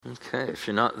Okay, if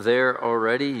you're not there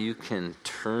already, you can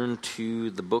turn to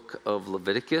the book of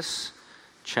Leviticus,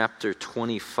 chapter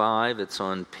 25. It's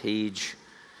on page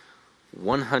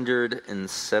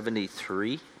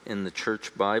 173 in the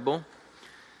Church Bible.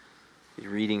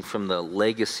 You're reading from the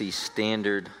Legacy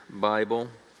Standard Bible.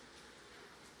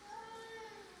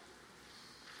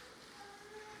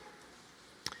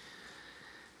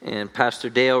 And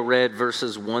Pastor Dale read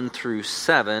verses 1 through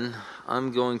 7.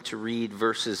 I'm going to read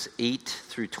verses 8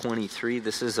 through 23.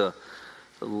 This is a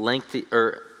lengthy,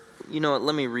 or you know what,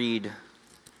 let me read.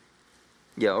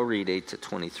 Yeah, I'll read 8 to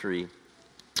 23.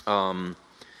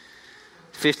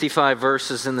 55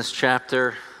 verses in this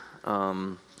chapter.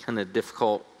 Kind of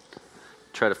difficult to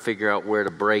try to figure out where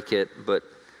to break it, but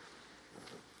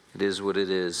it is what it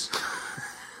is.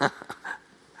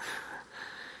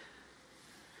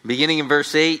 Beginning in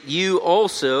verse 8, you are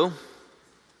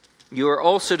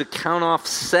also to count off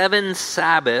 7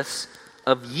 Sabbaths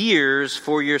of years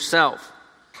for yourself.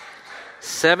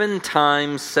 7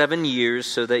 times 7 years,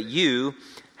 so that you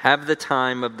have the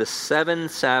time of the 7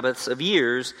 Sabbaths of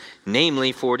years,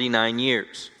 namely 49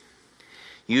 years.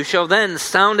 You shall then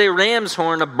sound a ram's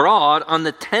horn abroad on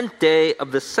the 10th day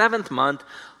of the 7th month,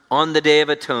 on the Day of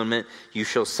Atonement. You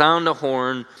shall sound a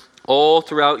horn all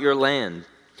throughout your land.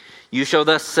 You shall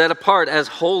thus set apart as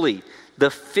holy the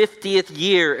 50th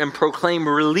year and proclaim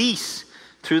release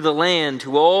through the land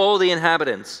to all the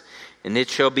inhabitants, and it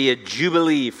shall be a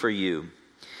jubilee for you.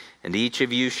 And each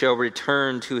of you shall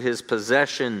return to his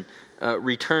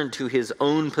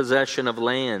own possession of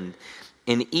land,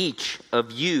 and each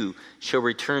of you shall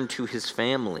return to his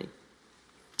family.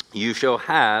 You shall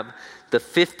have the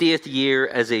 50th year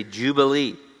as a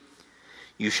jubilee.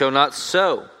 You shall not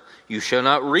sow, you shall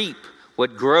not reap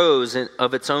what grows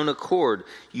of its own accord.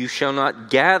 You shall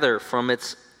not gather from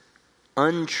its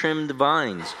untrimmed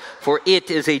vines, for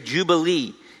it is a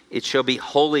jubilee. It shall be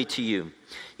holy to you.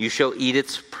 You shall eat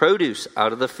its produce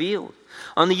out of the field.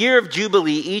 On the year of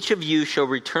Jubilee, each of you shall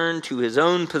return to his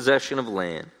own possession of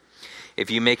land. If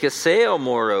you make a sale,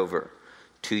 moreover,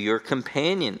 to your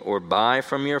companion, or buy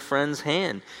from your friend's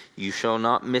hand, you shall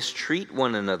not mistreat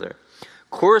one another.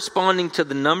 Corresponding to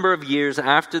the number of years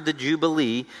after the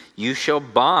Jubilee, you shall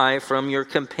buy from your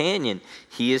companion.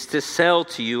 He is to sell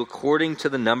to you according to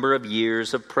the number of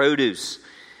years of produce.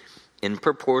 In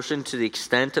proportion to the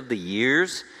extent of the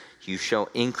years, you shall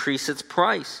increase its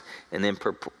price. And in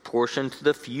proportion to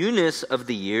the fewness of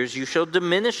the years, you shall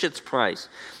diminish its price.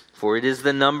 For it is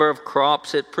the number of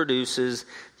crops it produces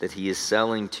that he is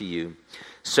selling to you.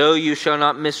 So you shall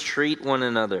not mistreat one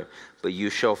another, but you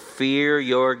shall fear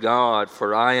your God,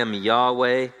 for I am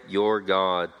Yahweh your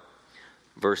God.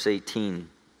 Verse 18,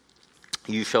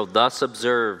 you shall thus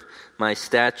observe my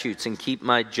statutes and keep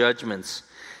my judgments,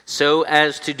 so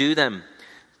as to do them,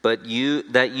 that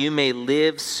you may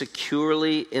live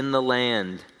securely in the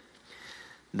land.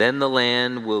 Then the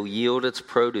land will yield its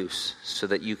produce, so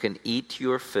that you can eat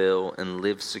your fill and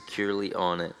live securely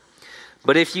on it.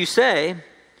 But if you say,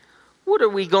 what are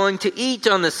we going to eat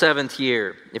on the 7th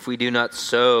year if we do not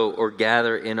sow or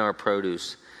gather in our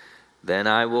produce? Then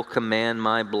I will command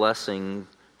my blessing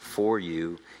for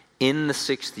you in the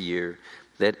 6th year,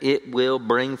 that it will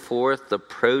bring forth the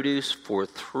produce for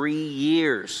 3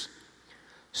 years.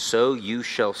 So you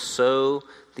shall sow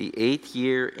the 8th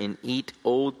year and eat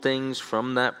old things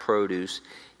from that produce,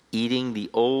 eating the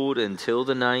old until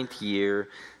the 9th year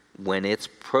when its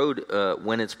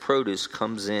produce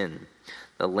comes in.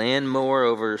 The land,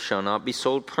 moreover, shall not be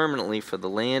sold permanently, for the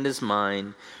land is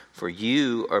mine, for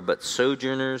you are but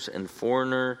sojourners and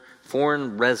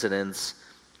foreign residents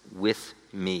with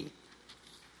me.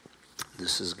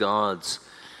 This is God's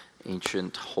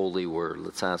ancient holy word.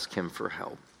 Let's ask him for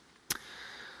help.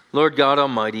 Lord God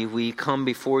Almighty, we come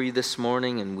before you this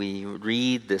morning and we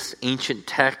read this ancient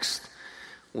text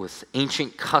with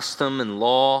ancient custom and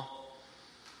law.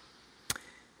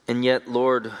 And yet,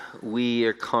 Lord, we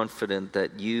are confident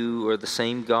that you are the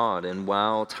same God. And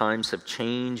while times have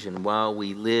changed and while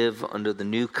we live under the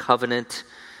new covenant,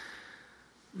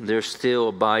 there's still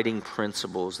abiding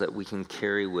principles that we can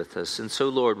carry with us. And so,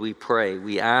 Lord, we pray,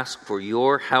 we ask for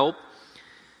your help,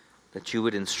 that you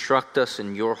would instruct us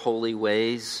in your holy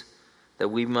ways, that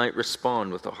we might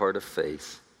respond with a heart of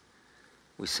faith.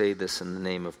 We say this in the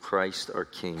name of Christ our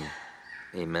King.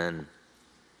 Amen.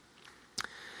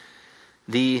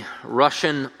 The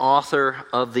Russian author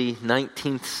of the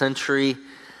 19th century,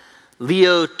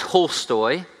 Leo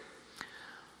Tolstoy,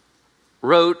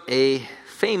 wrote a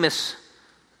famous,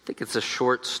 I think it's a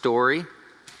short story,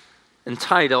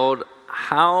 entitled,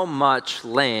 How Much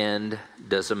Land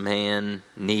Does a Man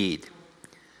Need?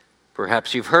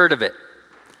 Perhaps you've heard of it.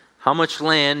 How much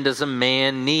land does a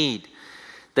man need?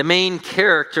 The main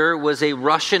character was a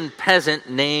Russian peasant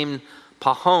named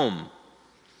Pahom.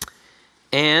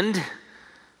 And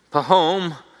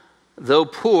Pahom, though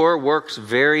poor, works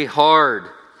very hard.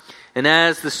 And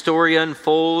as the story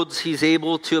unfolds, he's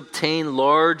able to obtain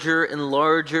larger and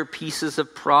larger pieces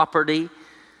of property,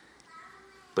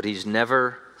 but he's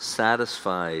never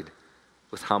satisfied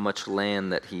with how much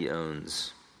land that he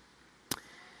owns.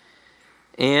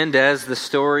 And as the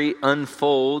story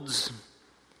unfolds,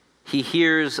 he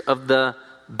hears of the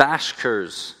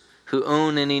Bashkirs, who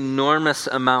own an enormous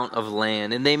amount of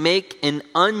land, and they make an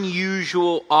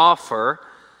unusual offer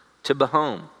to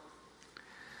Pahom.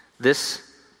 This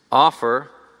offer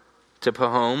to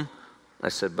Pahom,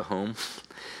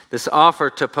 this offer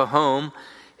to Pahom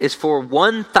is for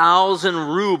 1,000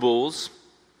 rubles.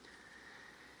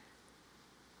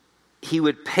 He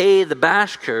would pay the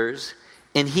Bashkirs,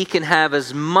 and he can have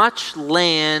as much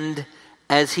land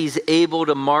as he's able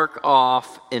to mark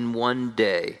off in one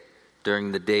day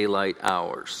during the daylight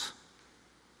hours.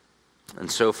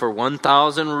 And so for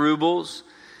 1,000 rubles,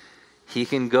 he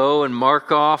can go and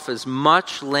mark off as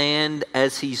much land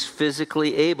as he's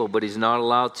physically able, but he's not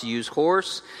allowed to use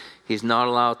horse. He's not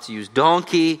allowed to use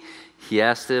donkey. He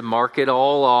has to mark it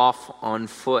all off on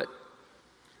foot.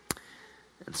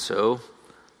 And so,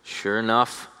 sure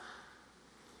enough,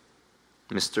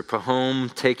 Mr.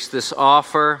 Pahom takes this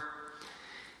offer,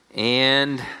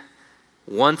 and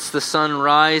once the sun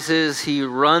rises, he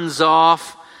runs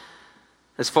off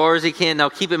as far as he can. Now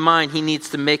keep in mind, he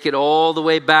needs to make it all the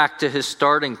way back to his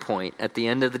starting point at the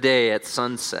end of the day at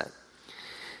sunset.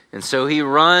 And so he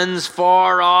runs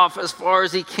far off as far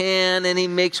as he can, and he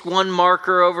makes one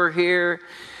marker over here,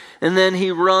 and then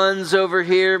he runs over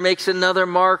here, makes another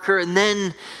marker, and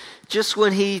then just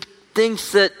when he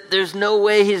thinks that there's no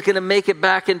way he's going to make it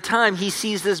back in time, he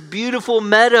sees this beautiful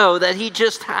meadow that he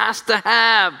just has to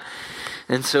have.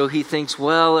 And so he thinks,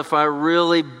 well, if I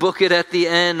really book it at the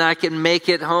end, I can make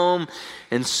it home.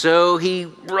 And so he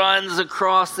runs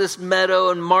across this meadow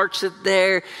and marks it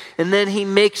there. And then he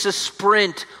makes a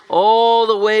sprint all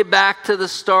the way back to the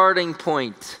starting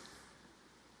point.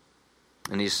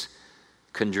 And he's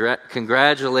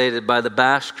congratulated by the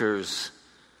Bashkirs.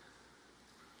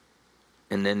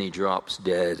 And then he drops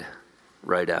dead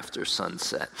right after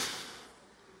sunset.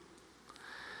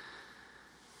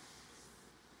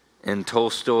 And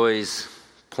Tolstoy's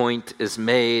point is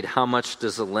made: how much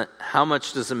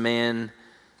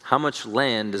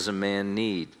land does a man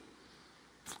need?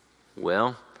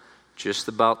 Well, just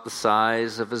about the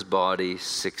size of his body,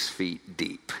 6 feet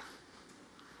deep.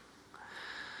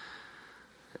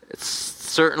 It's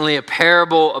certainly a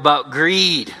parable about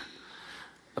greed,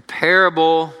 a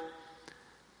parable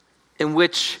in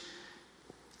which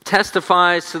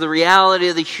testifies to the reality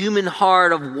of the human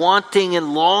heart of wanting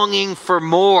and longing for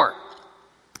more.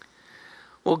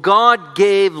 Well, God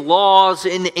gave laws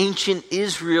in ancient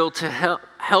Israel to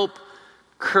help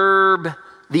curb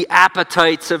the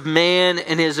appetites of man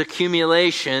and his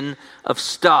accumulation of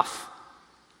stuff.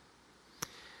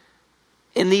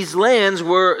 And these laws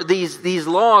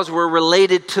were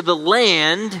related to the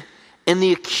land and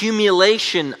the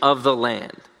accumulation of the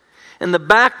land. And the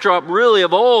backdrop really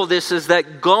of all this is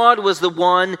that God was the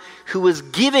one who was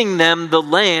giving them the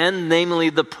land,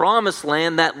 namely the promised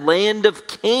land, that land of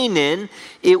Canaan.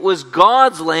 It was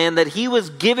God's land that he was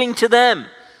giving to them.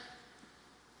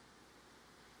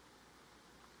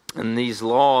 And these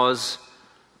laws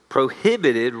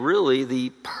prohibited really the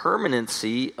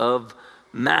permanency of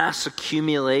mass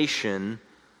accumulation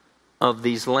of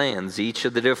these lands. Each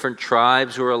of the different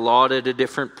tribes were allotted a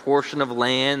different portion of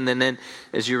land, and then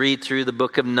as you read through the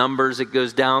book of Numbers, it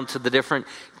goes down to the different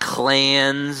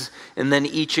clans, and then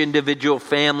each individual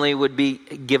family would be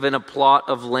given a plot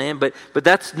of land. But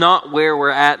that's not where we're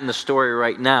at in the story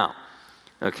right now.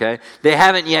 Okay? They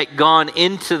haven't yet gone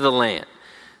into the land.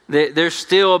 They're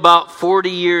still about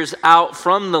 40 years out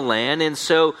from the land, and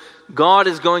so God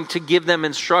is going to give them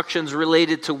instructions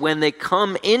related to when they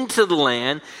come into the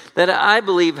land that I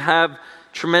believe have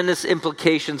tremendous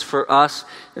implications for us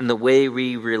in the way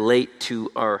we relate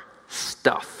to our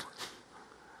stuff.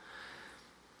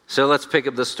 So let's pick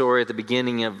up the story at the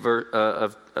beginning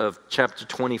of chapter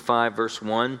 25, verse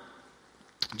 1.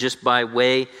 Just by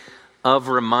way of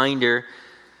reminder,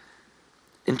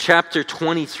 in chapter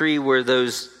 23 were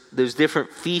those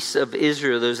different feasts of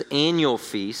Israel, those annual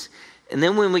feasts. And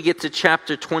then when we get to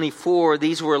chapter 24,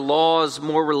 these were laws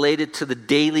more related to the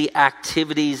daily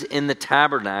activities in the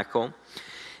tabernacle.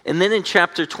 And then in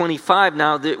chapter 25,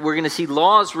 now we're going to see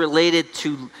laws related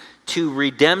to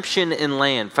redemption in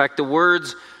land. In fact, the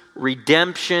words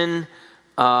redemption,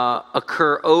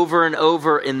 occur over and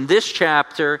over in this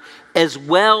chapter, as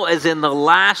well as in the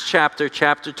last chapter,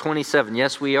 chapter 27.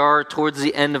 Yes, we are towards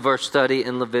the end of our study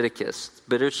in Leviticus. It's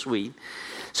bittersweet.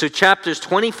 So chapters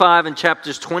 25 and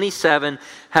chapters 27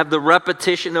 have the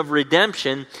repetition of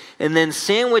redemption, and then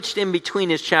sandwiched in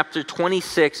between is chapter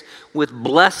 26 with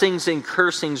blessings and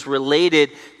cursings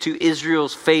related to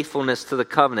Israel's faithfulness to the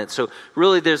covenant. So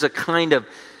really there's a kind of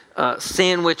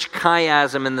sandwich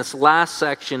chiasm in this last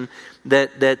section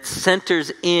that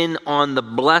centers in on the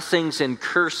blessings and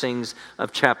cursings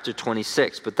of chapter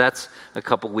 26. But that's a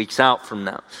couple weeks out from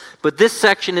now. But this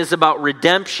section is about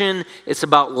redemption. It's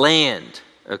about land.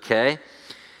 Okay?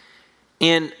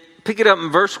 And pick it up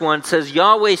in verse 1. It says,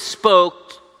 Yahweh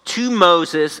spoke to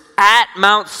Moses at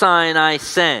Mount Sinai,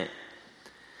 saying.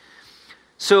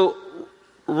 So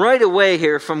right away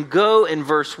here, from go in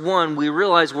verse 1, we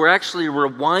realize we're actually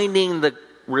rewinding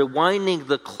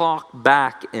the clock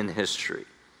back in history.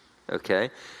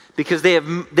 Okay? Because they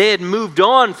had moved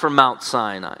on from Mount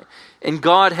Sinai. And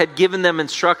God had given them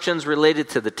instructions related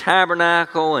to the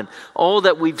tabernacle and all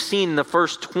that we've seen in the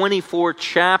first 24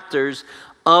 chapters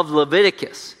of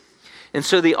Leviticus. And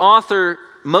so the author,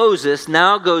 Moses,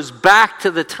 now goes back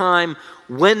to the time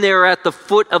when they're at the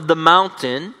foot of the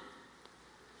mountain.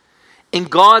 And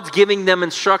God's giving them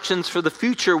instructions for the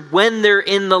future when they're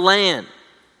in the land.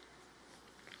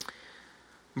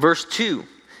 Verse 2.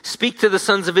 Speak to the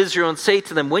sons of Israel and say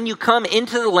to them, when you come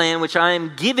into the land which I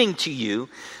am giving to you,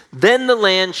 then the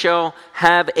land shall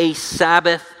have a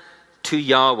Sabbath to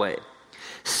Yahweh.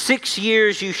 6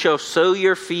 years you shall sow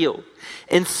your field.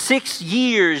 In 6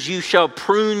 years you shall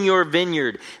prune your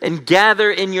vineyard and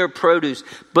gather in your produce.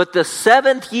 But the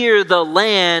 7th year the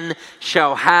land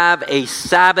shall have a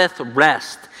Sabbath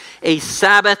rest, a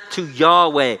Sabbath to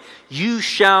Yahweh. You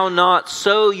shall not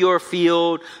sow your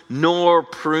field nor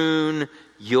prune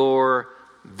your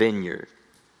vineyard.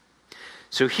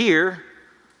 So here,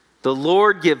 the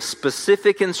Lord gives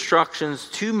specific instructions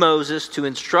to Moses to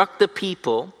instruct the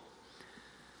people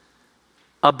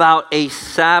about a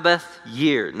Sabbath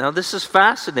year. Now, this is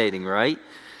fascinating, right?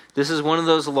 This is one of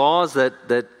those laws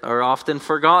that are often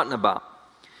forgotten about.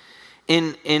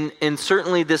 And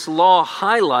certainly this law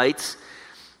highlights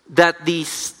that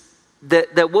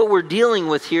that what we're dealing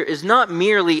with here is not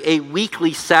merely a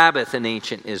weekly Sabbath in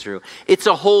ancient Israel. It's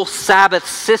a whole Sabbath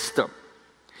system.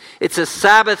 It's a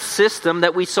Sabbath system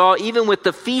that we saw even with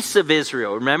the feasts of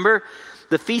Israel. Remember?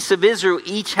 The feasts of Israel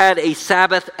each had a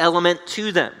Sabbath element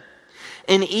to them.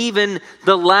 And even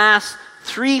the last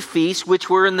 3 feasts,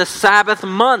 which were in the Sabbath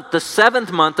month, the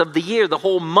 7th month of the year, the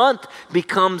whole month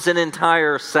becomes an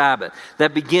entire Sabbath.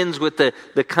 That begins with the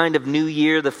kind of New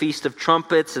Year, the Feast of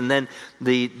Trumpets, and then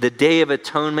the Day of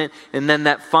Atonement, and then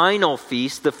that final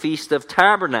feast, the Feast of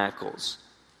Tabernacles.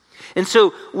 And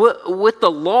so with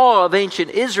the law of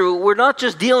ancient Israel, we're not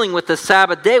just dealing with the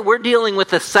Sabbath day, we're dealing with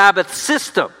the Sabbath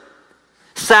system.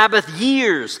 Sabbath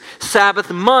years,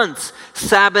 Sabbath months,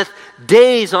 Sabbath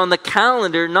days on the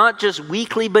calendar, not just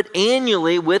weekly but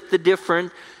annually with the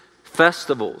different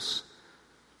festivals.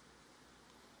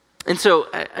 And so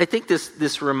I think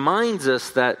this reminds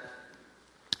us that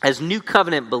as New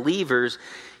Covenant believers,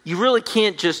 you really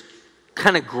can't just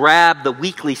kind of grab the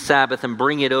weekly Sabbath and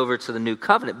bring it over to the New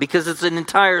Covenant because it's an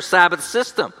entire Sabbath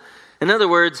system. In other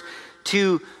words,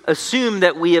 to assume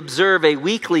that we observe a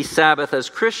weekly Sabbath as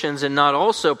Christians and not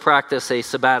also practice a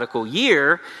sabbatical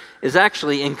year is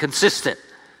actually inconsistent.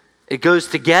 It goes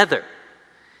together.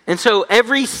 And so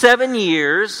every 7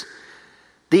 years,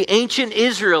 the ancient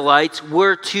Israelites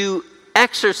were to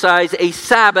exercise a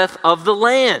Sabbath of the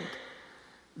land.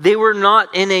 They were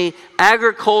not in an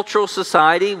agricultural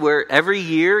society where every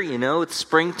year, it's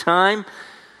springtime.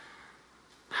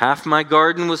 Half my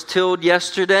garden was tilled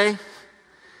yesterday.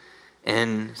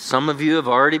 And some of you have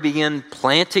already begun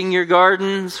planting your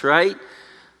gardens, right?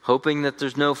 Hoping that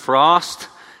there's no frost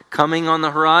coming on the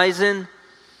horizon.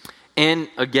 And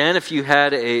again, if you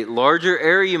had a larger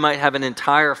area, you might have an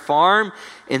entire farm.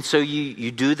 And so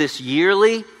you do this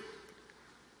yearly.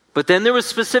 But then there was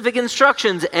specific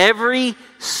instructions. Every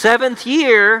 7th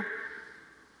year,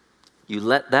 you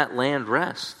let that land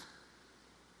rest.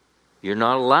 You're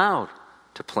not allowed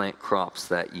to plant crops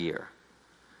that year.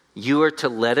 You are to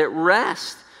let it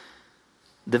rest.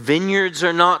 The vineyards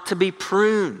are not to be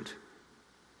pruned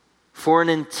for an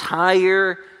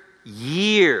entire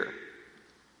year.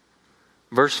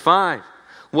 Verse 5.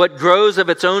 What grows of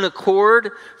its own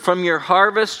accord from your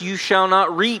harvest you shall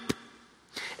not reap,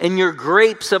 and your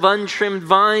grapes of untrimmed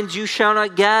vines you shall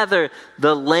not gather.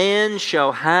 The land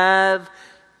shall have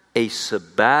a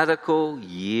sabbatical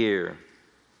year.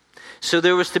 So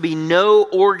there was to be no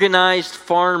organized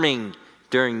farming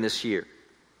during this year.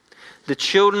 The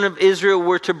children of Israel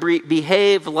were to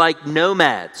behave like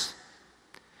nomads.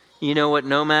 You know what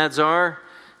nomads are?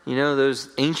 You know, those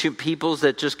ancient peoples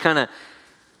that just kind of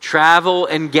travel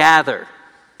and gather,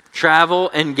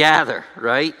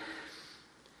 right?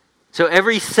 So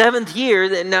every seventh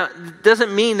year, now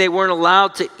doesn't mean they weren't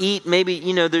allowed to eat. Maybe,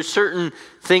 there's certain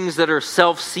things that are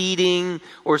self-seeding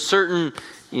or certain,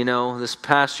 this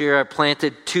past year I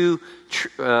planted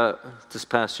this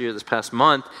past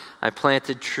month, I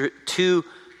planted 2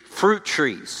 fruit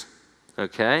trees,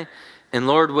 okay? And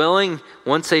Lord willing,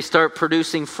 once they start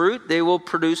producing fruit, they will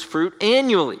produce fruit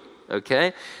annually.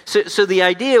 Okay, so the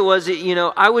idea was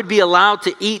that, I would be allowed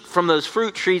to eat from those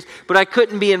fruit trees, but I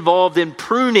couldn't be involved in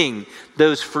pruning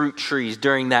those fruit trees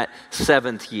during that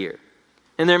 7th year.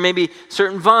 And there may be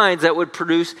certain vines that would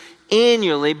produce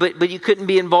annually, but you couldn't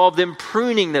be involved in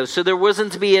pruning those. So there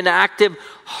wasn't to be an active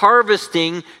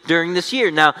harvesting during this year.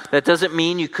 Now, that doesn't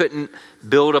mean you couldn't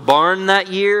build a barn that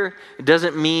year. It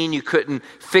doesn't mean you couldn't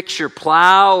fix your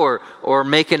plow or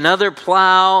make another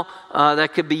plow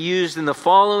that could be used in the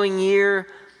following year.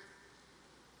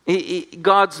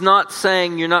 God's not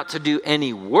saying you're not to do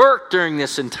any work during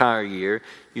this entire year.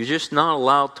 You're just not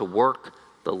allowed to work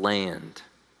the land.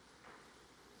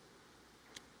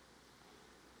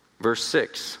 Verse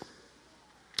 6,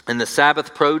 and the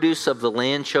Sabbath produce of the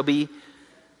land shall be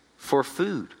for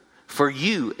food, for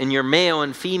you and your male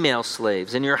and female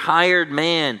slaves, and your hired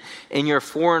man and your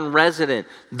foreign resident,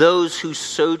 those who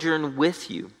sojourn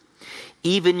with you.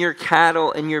 Even your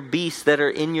cattle and your beasts that are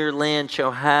in your land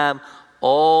shall have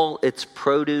all its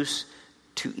produce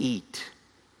to eat.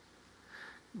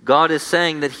 God is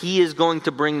saying that He is going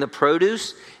to bring the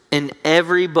produce and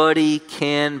everybody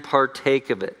can partake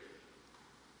of it.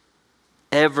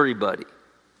 Everybody.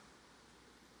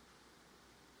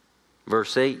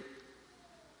 Verse 8.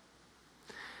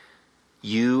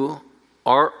 You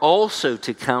are also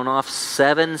to count off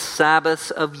 7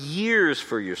 Sabbaths of years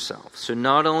for yourself. So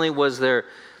not only was there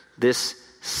this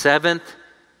 7th,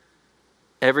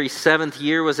 every 7th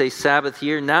year was a Sabbath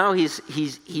year. Now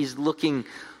he's looking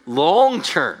long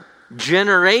term,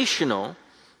 generational,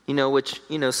 which,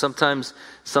 sometimes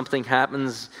something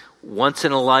happens once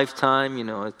in a lifetime.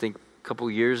 I think a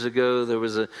couple years ago, there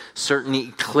was a certain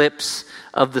eclipse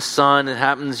of the sun. It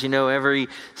happens, every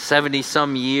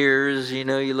 70-some years.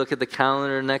 You look at the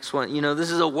calendar, next one. This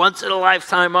is a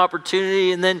once-in-a-lifetime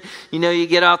opportunity. And then, you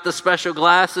get out the special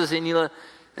glasses and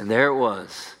and there it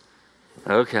was.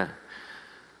 Okay.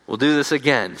 We'll do this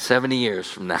again 70 years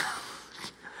from now.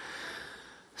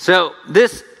 So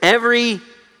this, every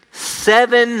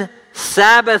 7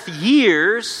 Sabbath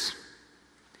years,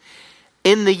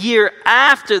 in the year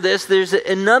after this, there's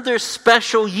another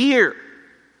special year.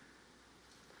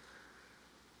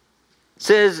 It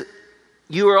says,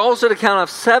 you are also to count off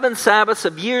 7 Sabbaths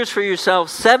of years for yourself,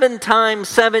 7 times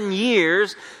 7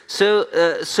 years, so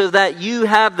that you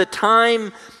have the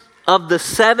time of the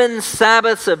 7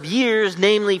 Sabbaths of years,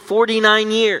 namely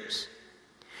 49 years.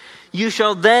 You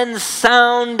shall then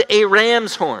sound a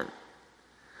ram's horn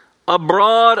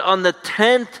abroad on the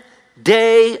 10th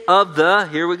day of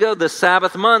the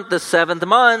Sabbath month, the 7th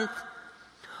month.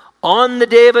 On the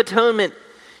Day of Atonement,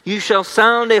 you shall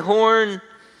sound a horn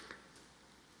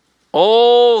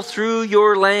all through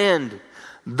your land.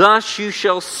 Thus you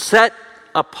shall set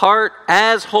apart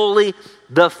as holy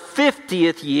the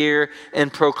 50th year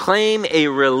and proclaim a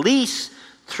release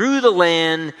through the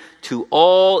land to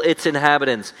all its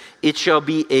inhabitants. It shall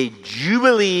be a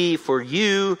jubilee for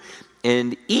you,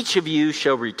 and each of you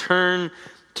shall return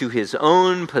to his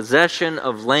own possession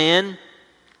of land,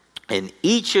 and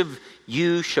each of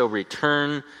you shall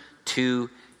return to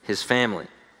his family.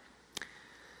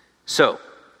 So,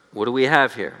 what do we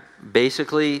have here?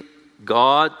 Basically,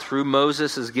 God, through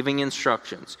Moses, is giving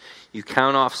instructions. You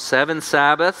count off 7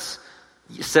 Sabbath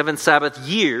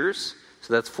years,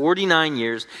 so that's 49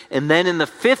 years, and then in the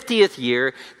 50th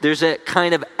year, there's a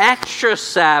kind of extra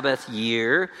Sabbath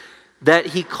year that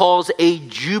he calls a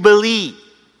Jubilee.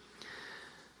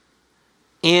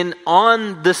 And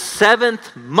on the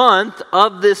 7th month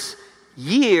of this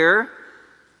year,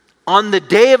 on the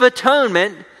Day of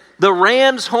Atonement, the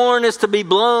ram's horn is to be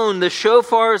blown, the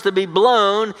shofar is to be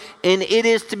blown, and it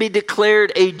is to be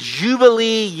declared a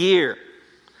Jubilee year.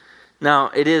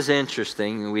 Now, it is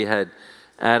interesting. We had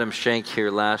Adam Shank here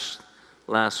last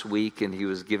week, and he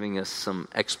was giving us some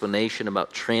explanation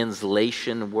about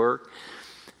translation work.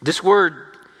 This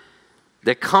word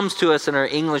that comes to us in our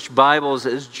English Bibles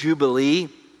as Jubilee.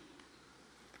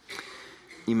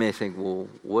 You may think, well,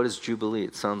 what is Jubilee?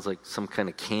 It sounds like some kind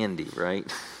of candy,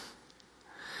 right?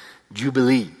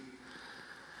 Jubilee.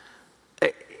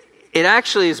 it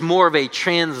actually is more of a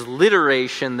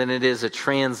transliteration than it is a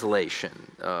translation.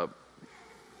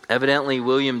 Evidently,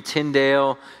 William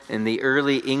Tyndale and the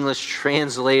early English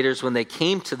translators, when they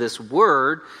came to this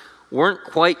word, weren't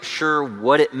quite sure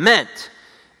what it meant.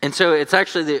 And so it's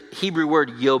actually the Hebrew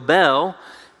word yobel,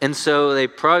 and so they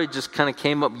probably just kind of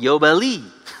came up Jubilee.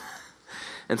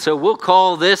 And so we'll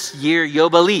call this year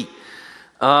Jubilee.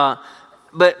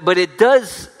 But it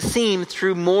does seem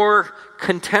through more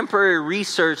contemporary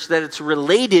research that it's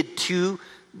related to,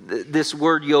 this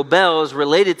word Yobel is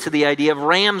related to the idea of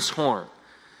ram's horn.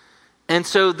 And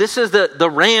so this is the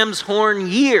ram's horn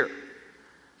year.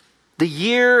 The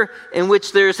year in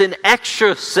which there's an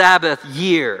extra Sabbath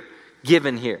year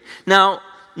given here. Now,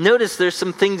 notice there's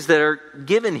some things that are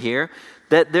given here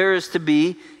that there is to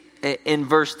be, in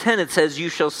verse 10 it says, you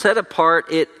shall set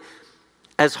apart it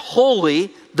as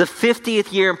holy the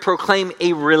 50th year and proclaim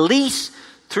a release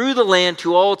through the land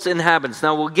to all its inhabitants.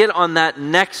 Now we'll get on that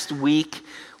next week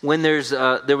when there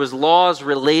was laws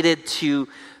related to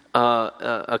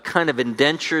a kind of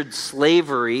indentured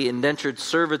slavery, indentured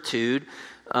servitude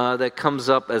that comes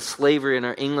up as slavery in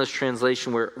our English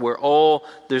translation, where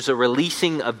there's a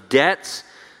releasing of debts.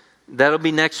 That'll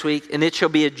be next week. And it shall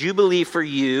be a jubilee for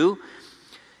you.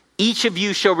 Each of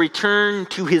you shall return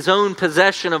to his own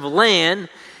possession of land,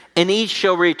 and each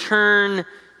shall return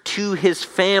to his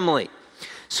family.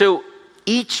 So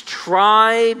each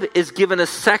tribe is given a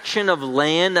section of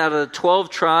land out of the 12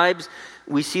 tribes.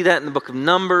 We see that in the book of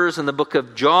Numbers and the book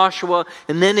of Joshua.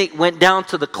 And then it went down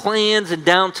to the clans and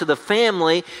down to the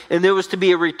family. And there was to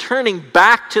be a returning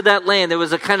back to that land. There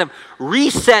was a kind of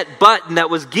reset button that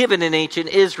was given in ancient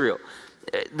Israel.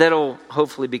 That'll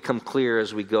hopefully become clear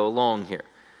as we go along here.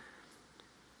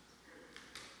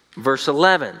 Verse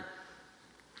 11.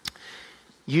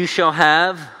 You shall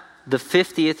have the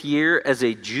 50th year as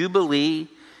a jubilee.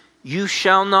 You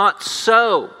shall not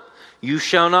sow. You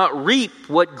shall not reap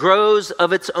what grows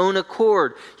of its own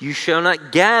accord. You shall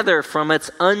not gather from its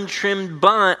untrimmed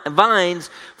vines,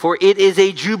 for it is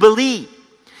a jubilee.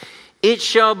 It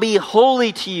shall be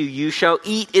holy to you. You shall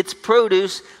eat its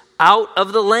produce out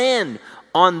of the land.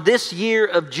 On this year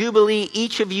of jubilee,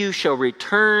 each of you shall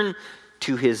return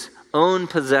to his own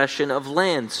possession of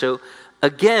land. So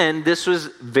again, this was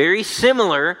very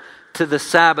similar to the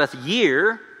Sabbath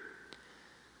year,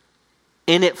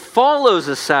 and it follows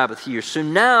a Sabbath year. So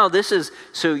now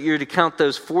so you're to count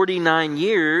those 49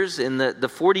 years, and the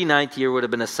 49th year would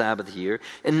have been a Sabbath year,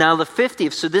 and now the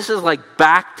 50th. So this is like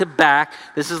back to back.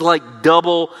 This is like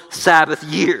double Sabbath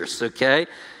years, okay?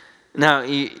 Now,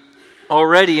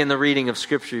 already in the reading of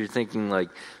Scripture, you're thinking like,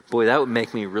 boy, that would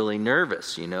make me really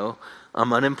nervous,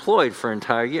 I'm unemployed for an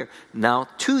entire year. Now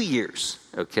 2 years,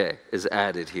 is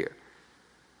added here.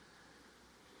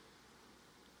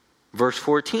 Verse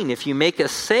 14, if you make a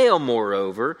sale,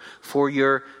 moreover,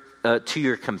 to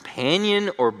your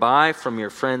companion or buy from your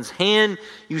friend's hand,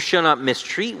 you shall not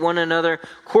mistreat one another.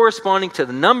 Corresponding to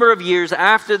the number of years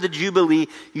after the Jubilee,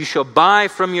 you shall buy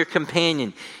from your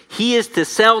companion. He is to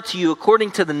sell to you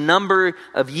according to the number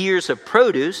of years of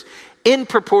produce. In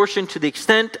proportion to the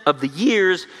extent of the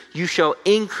years, you shall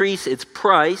increase its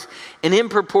price, and in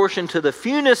proportion to the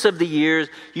fewness of the years,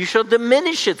 you shall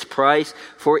diminish its price,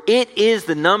 for it is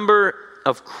the number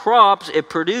of crops it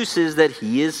produces that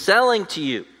he is selling to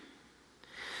you.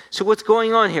 So what's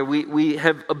going on here? We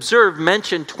have observed,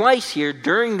 mentioned twice here,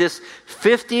 during this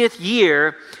 50th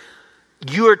year,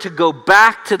 you are to go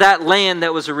back to that land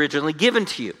that was originally given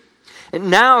to you.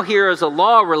 And now here is a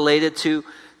law related to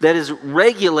that is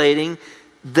regulating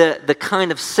the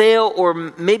kind of sale, or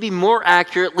maybe more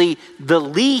accurately, the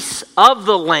lease of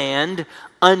the land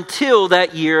until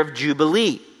that year of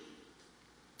Jubilee.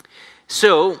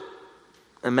 So,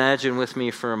 imagine with me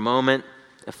for a moment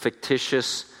a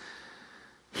fictitious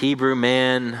Hebrew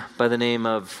man by the name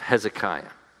of Hezekiah.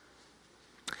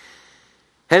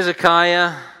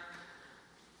 Hezekiah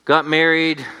got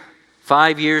married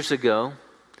 5 years ago.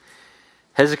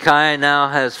 Hezekiah now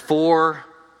has 4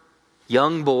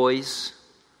 young boys,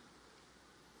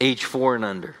 age 4 and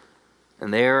under.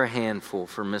 And they are a handful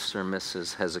for Mr. and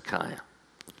Mrs. Hezekiah.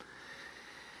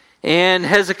 And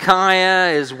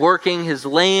Hezekiah is working his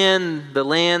land, the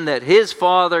land that his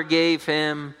father gave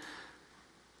him,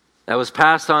 that was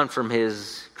passed on from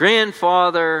his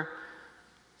grandfather,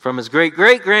 from his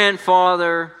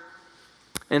great-great-grandfather.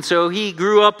 And so he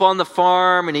grew up on the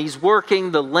farm, and he's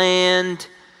working the land.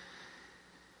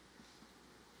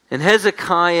 And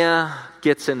Hezekiah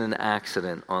gets in an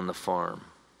accident on the farm.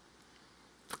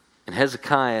 And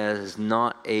Hezekiah is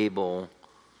not able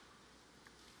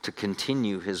to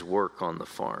continue his work on the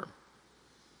farm.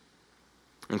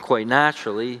 And quite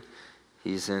naturally,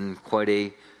 He's in quite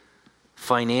a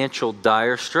financial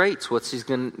dire straits. What's he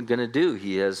going to do?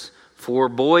 He has 4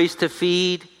 boys to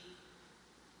feed,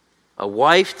 a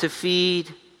wife to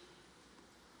feed.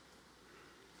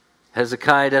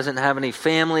 Hezekiah doesn't have any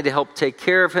family to help take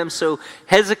care of him, so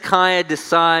Hezekiah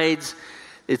decides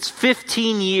it's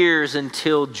 15 years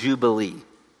until Jubilee.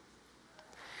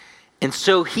 And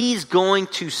so he's going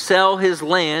to sell his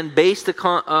land based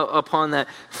upon that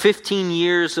 15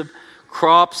 years of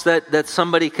crops that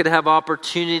somebody could have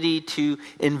opportunity to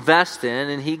invest in.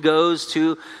 And he goes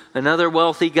to another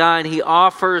wealthy guy and he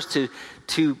offers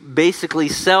to basically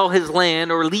sell his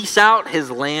land or lease out his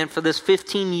land for this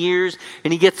 15 years.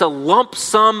 And he gets a lump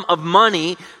sum of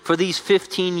money for these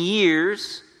 15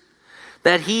 years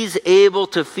that he's able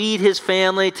to feed his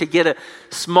family, to get a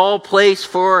small place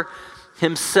for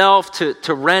himself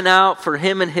to rent out for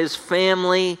him and his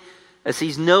family, as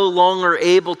he's no longer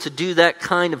able to do that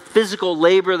kind of physical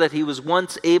labor that he was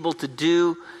once able to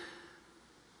do.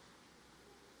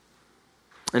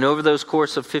 And over those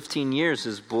course of 15 years,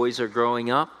 his boys are growing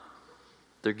up.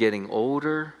 They're getting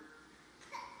older.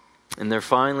 And they're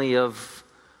finally of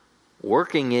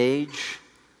working age.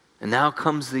 And now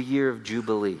comes the year of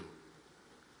Jubilee.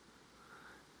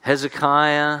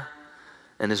 Hezekiah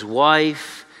and his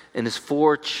wife and his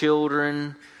 4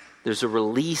 children, there's a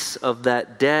release of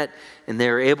that debt, and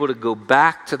they're able to go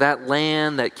back to that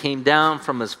land that came down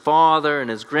from his father and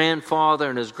his grandfather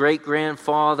and his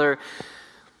great-grandfather.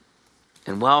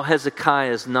 And while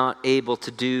Hezekiah is not able to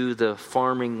do the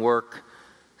farming work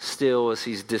still as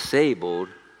he's disabled,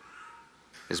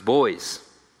 his boys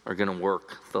are going to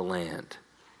work the land.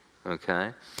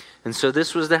 Okay? And so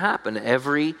this was to happen.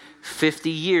 Every 50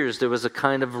 years there was a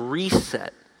kind of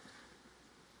reset.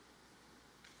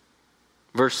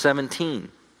 Verse 17.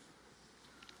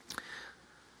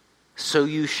 So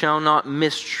you shall not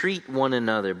mistreat one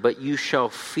another, but you shall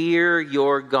fear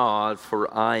your God,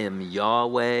 for I am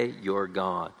Yahweh your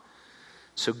God.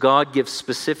 So God gives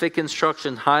specific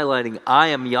instruction highlighting, I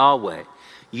am Yahweh.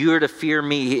 You are to fear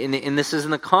me. And this is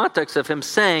in the context of him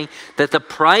saying that the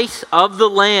price of the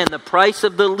land, the price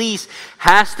of the lease,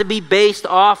 has to be based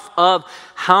off of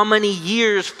how many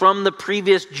years from the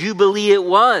previous Jubilee it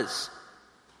was.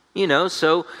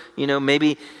 So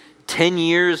maybe 10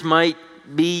 years might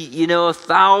be,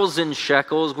 1,000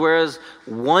 shekels, whereas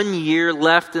 1 year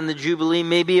left in the Jubilee,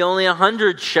 maybe only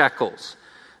 100 shekels.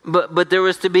 But there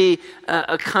was to be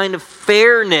a kind of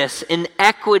fairness and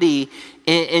equity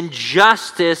and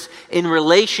justice in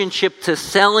relationship to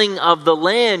selling of the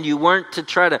land. You weren't to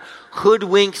try to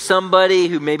hoodwink somebody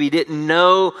who maybe didn't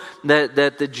know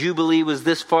that the Jubilee was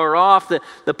this far off.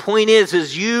 The point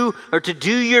is you are to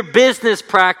do your business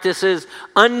practices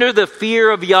under the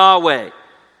fear of Yahweh.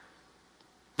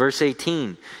 Verse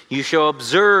 18, you shall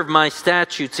observe my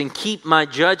statutes and keep my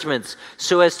judgments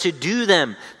so as to do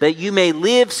them, that you may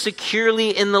live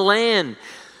securely in the land.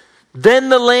 Then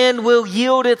the land will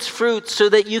yield its fruit so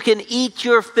that you can eat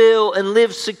your fill and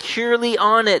live securely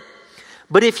on it.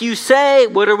 But if you say,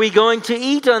 what are we going to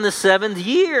eat on the 7th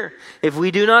year if we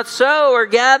do not sow or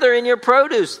gather in your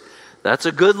produce? That's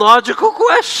a good logical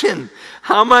question.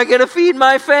 How am I going to feed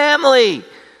my family?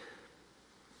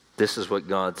 This is what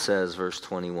God says, verse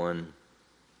 21.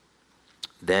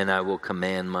 Then I will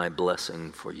command my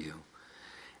blessing for you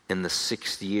in the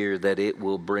 6th year, that it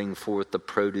will bring forth the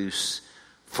produce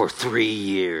for 3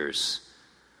 years.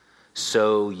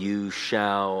 So you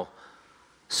shall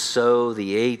sow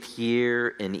the 8th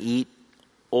year and eat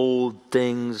old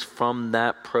things from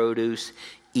that produce,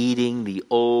 eating the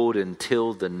old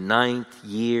until the 9th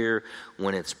year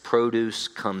when its produce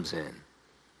comes in.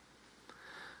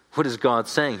 What is God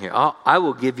saying here? I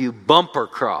will give you bumper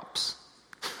crops.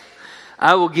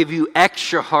 I will give you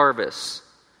extra harvests.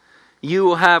 You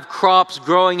will have crops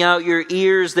growing out your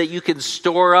ears that you can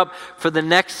store up for the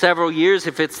next several years.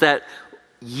 If it's that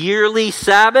yearly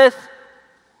Sabbath,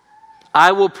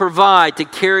 I will provide to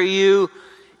carry you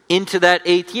into that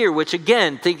 8th year, which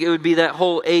again, think it would be that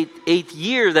whole eighth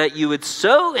year that you would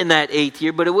sow in that 8th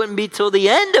year, but it wouldn't be till the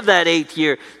end of that 8th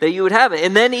year that you would have it.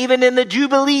 And then even in the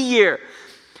Jubilee year,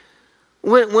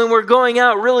 when we're going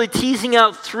out really teasing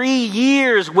out 3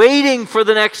 years waiting for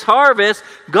the next harvest,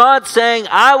 God's saying,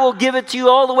 I will give it to you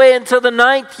all the way until the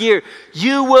 9th year.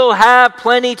 You will have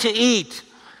plenty to eat.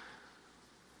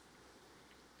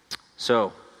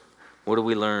 So, what do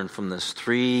we learn from this?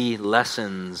 3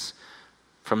 lessons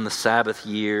from the Sabbath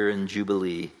year and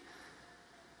Jubilee.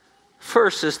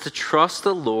 First is to trust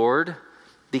the Lord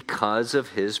because of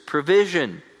his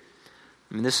provision.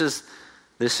 I mean, this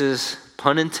is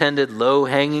pun intended,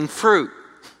 low-hanging fruit.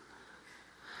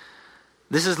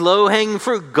 This is low-hanging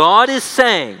fruit. God is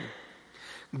saying,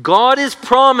 God is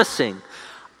promising,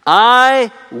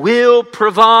 I will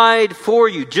provide for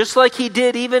you. Just like he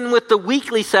did even with the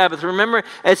weekly Sabbath. Remember,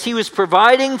 as he was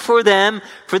providing for them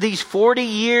for these 40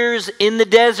 years in the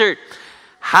desert,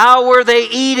 how were they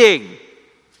eating?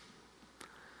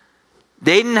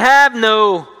 They didn't have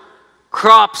no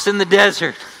crops in the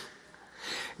desert.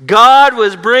 God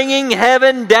was bringing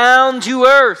heaven down to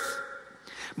earth.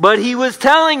 But he was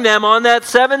telling them on that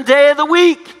 7th day of the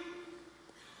week,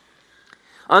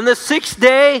 on the 6th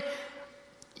day,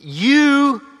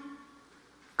 you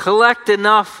collect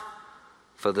enough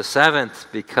for the 7th,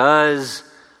 because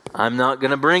I'm not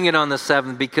going to bring it on the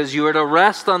 7th, because you are to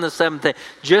rest on the 7th day.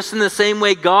 Just in the same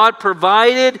way God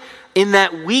provided in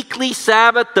that weekly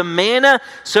Sabbath the manna,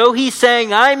 so he's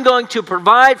saying, I'm going to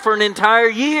provide for an entire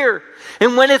year.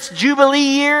 And when it's Jubilee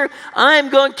year, I'm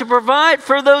going to provide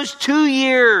for those 2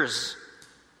 years.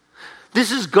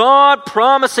 This is God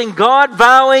promising, God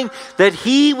vowing that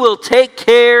he will take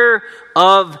care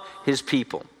of his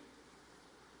people.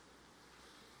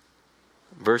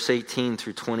 Verse 18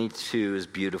 through 22 is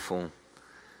beautiful.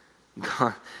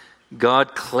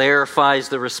 God clarifies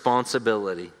the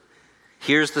responsibility.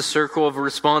 Here's the circle of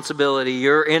responsibility,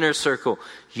 your inner circle.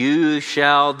 You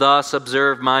shall thus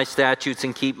observe my statutes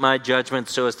and keep my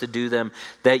judgments so as to do them,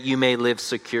 that you may live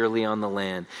securely on the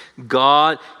land.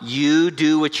 God, you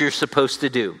do what you're supposed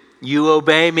to do. You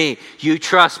obey me. You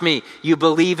trust me. You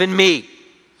believe in me.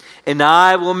 And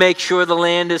I will make sure the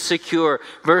land is secure.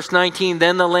 Verse 19,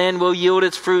 then the land will yield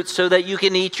its fruit so that you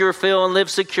can eat your fill and live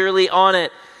securely on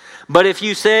it. But if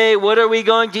you say, what are we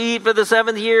going to eat for the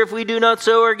 7th year if we do not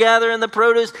sow or gather in the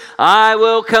produce? I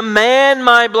will command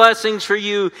my blessings for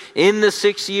you in the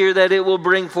 6th year, that it will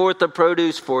bring forth the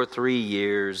produce for 3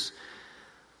 years.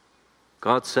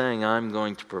 God's saying, I'm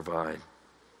going to provide.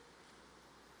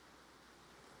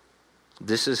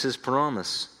 This is his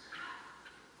promise.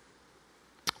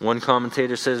 One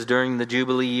commentator says, during the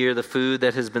Jubilee year, the food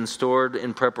that has been stored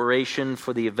in preparation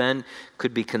for the event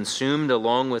could be consumed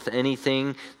along with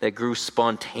anything that grew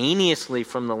spontaneously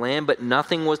from the land, but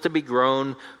nothing was to be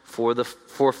grown for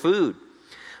food.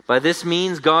 By this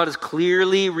means, God is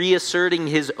clearly reasserting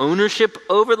his ownership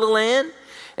over the land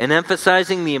and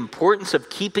emphasizing the importance of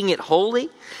keeping it holy.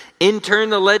 In turn,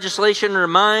 the legislation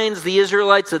reminds the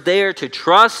Israelites that they are to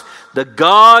trust the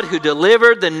God who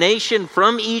delivered the nation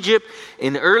from Egypt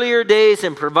in earlier days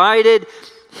and provided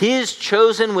his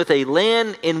chosen with a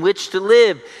land in which to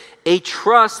live, a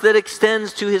trust that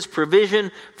extends to his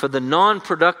provision for the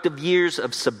non-productive years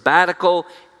of sabbatical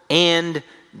and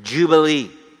Jubilee.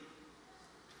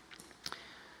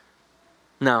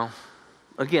 Now,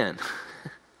 again,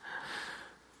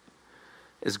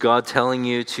 is God telling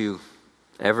you to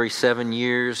every 7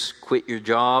 years quit your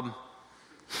job,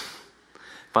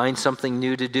 find something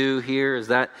new to do here? Is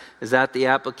that the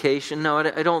application? No,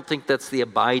 I don't think that's the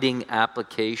abiding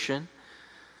application.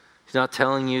 He's not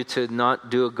telling you to not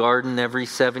do a garden every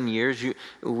 7 years.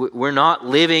 We're not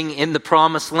living in the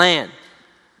promised land.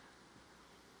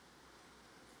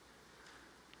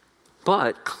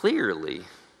 But clearly,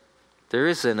 there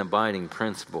is an abiding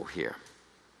principle here.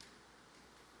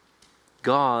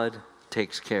 God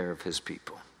takes care of his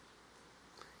people.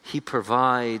 He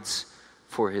provides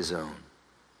for his own.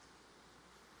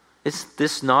 Is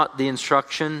this not the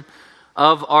instruction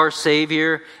of our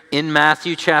Savior in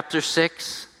Matthew chapter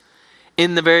 6?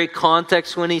 In the very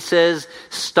context when he says,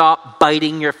 stop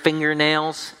biting your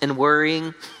fingernails and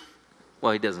worrying.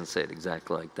 Well, he doesn't say it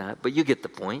exactly like that, but you get the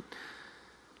point.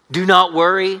 Do not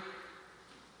worry.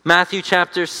 Matthew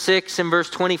chapter 6 and verse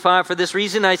 25, for this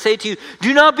reason I say to you,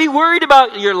 do not be worried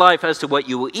about your life as to what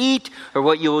you will eat or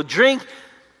what you will drink,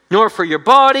 nor for your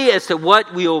body as to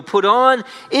what we will put on.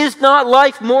 Is not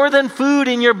life more than food,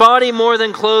 and your body more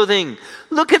than clothing?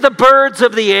 Look at the birds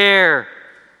of the air.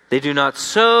 They do not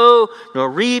sow,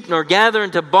 nor reap, nor gather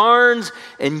into barns,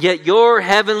 and yet your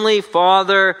heavenly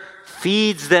Father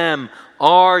feeds them.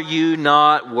 Are you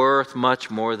not worth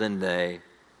much more than they?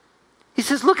 He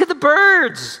says, look at the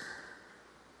birds.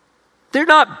 They're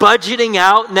not budgeting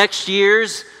out next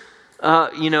year's,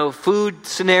 food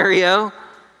scenario.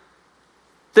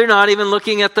 They're not even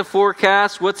looking at the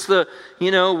forecast. What's the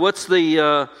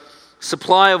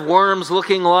supply of worms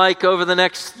looking like over the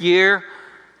next year?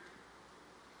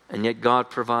 And yet God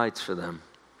provides for them.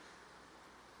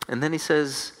 And then he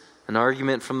says, an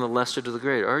argument from the lesser to the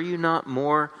greater. Are you not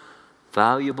more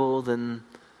valuable than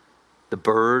the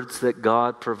birds that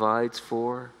God provides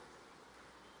for?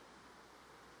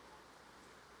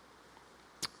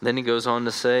 Then he goes on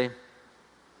to say,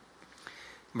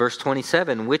 verse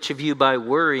 27, which of you by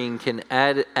worrying can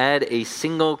add a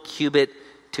single cubit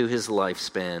to his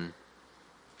lifespan?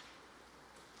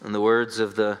 In the words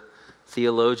of the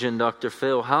theologian Dr.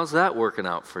 Phil, how's that working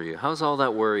out for you? How's all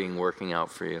that worrying working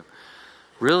out for you?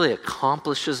 Really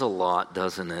accomplishes a lot,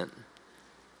 doesn't it?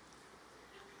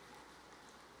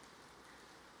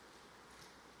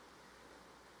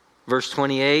 Verse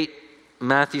 28,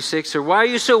 Matthew 6, or why are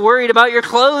you so worried about your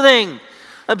clothing?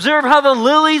 Observe how the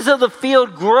lilies of the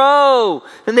field grow,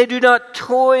 and they do not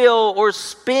toil or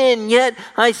spin. Yet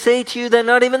I say to you that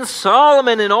not even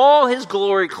Solomon in all his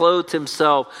glory clothed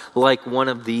himself like one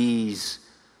of these.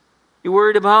 You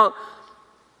worried about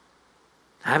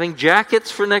having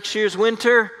jackets for next year's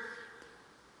winter?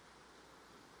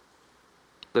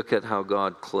 Look at how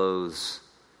God clothes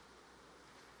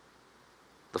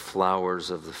the flowers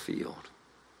of the field.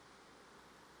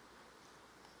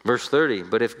 Verse 30,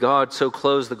 but if God so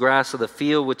clothes the grass of the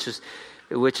field, which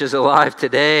is alive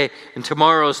today, and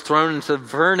tomorrow is thrown into the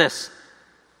furnace,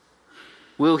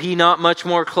 will he not much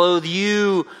more clothe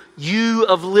you, you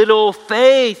of little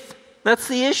faith? That's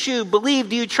the issue. Believe,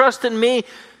 do you trust in me?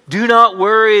 Do not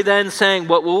worry then, saying,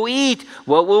 what will we eat?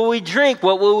 What will we drink?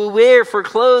 What will we wear for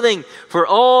clothing? For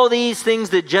all these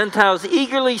things the Gentiles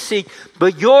eagerly seek.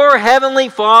 But your heavenly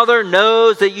Father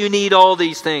knows that you need all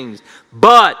these things.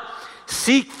 But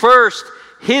seek first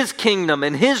his kingdom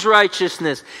and his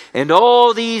righteousness, and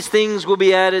all these things will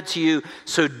be added to you.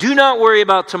 So do not worry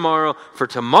about tomorrow, for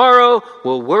tomorrow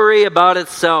will worry about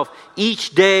itself.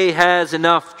 Each day has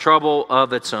enough trouble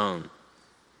of its own.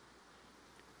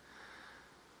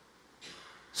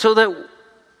 So that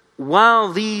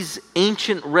while these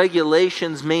ancient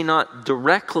regulations may not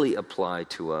directly apply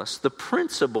to us, the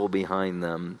principle behind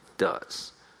them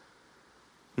does.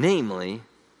 Namely,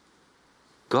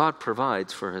 God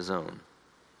provides for his own.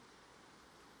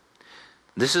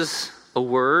 This is a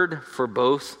word for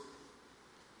both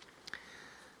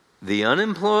the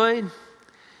unemployed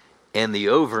and the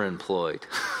overemployed.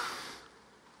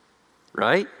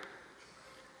 Right?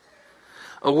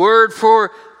 A word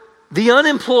for the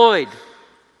unemployed.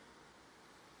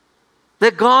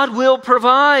 That God will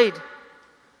provide.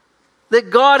 That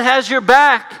God has your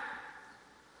back.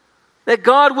 That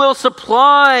God will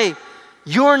supply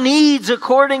your needs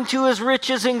according to his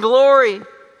riches and glory.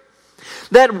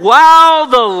 That while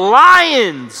the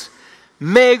lions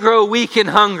may grow weak and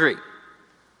hungry,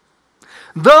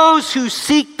 those who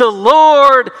seek the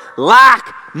Lord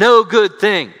lack no good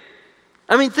thing.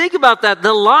 I mean, think about that.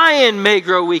 The lion may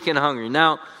grow weak and hungry.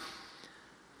 Now,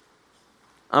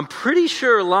 I'm pretty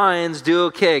sure lions do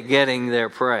okay getting their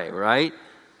prey, right?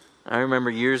 I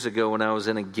remember years ago when I was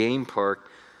in a game park,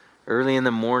 early in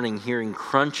the morning hearing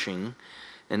crunching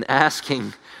and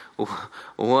asking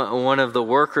one of the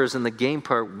workers in the game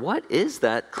park, what is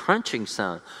that crunching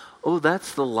sound? Oh,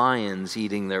 that's the lions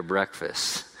eating their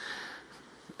breakfast.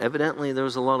 Evidently, there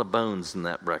was a lot of bones in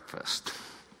that breakfast.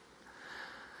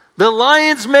 The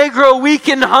lions may grow weak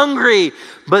and hungry,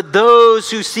 but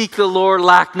those who seek the Lord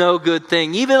lack no good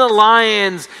thing. Even the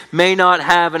lions may not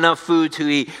have enough food to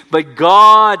eat, but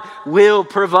God will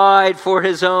provide for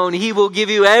his own. He will give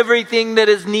you everything that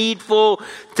is needful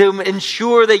to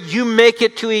ensure that you make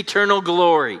it to eternal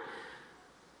glory.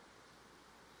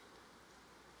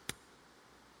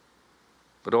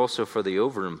 But also for the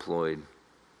overemployed,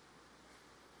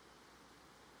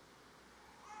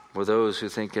 or those who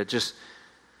think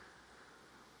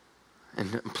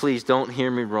and please don't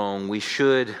hear me wrong, we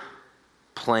should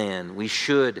plan, we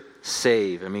should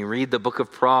save. I mean, read the book of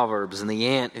Proverbs and the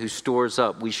ant who stores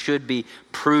up. We should be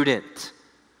prudent.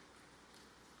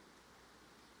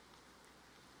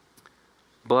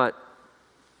 But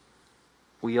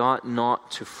we ought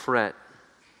not to fret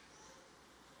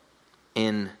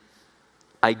and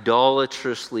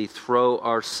idolatrously throw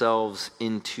ourselves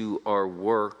into our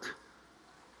work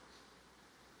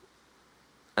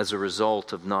as a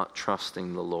result of not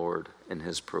trusting the Lord and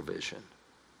his provision.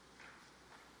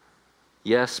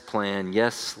 Yes, plan.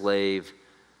 Yes, slave.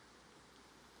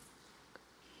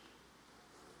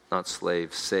 Not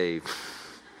slave, save.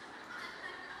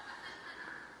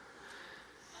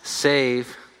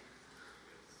 Save.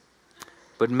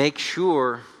 But make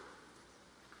sure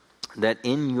that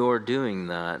in your doing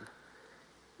that,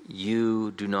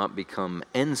 you do not become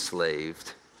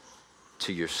enslaved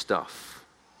to your stuff.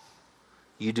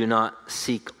 You do not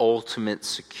seek ultimate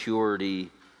security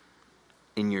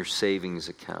in your savings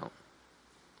account.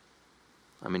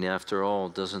 I mean, after all,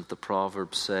 doesn't the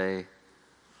proverb say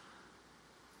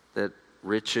that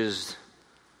riches,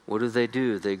 what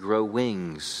do? They grow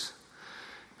wings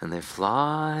and they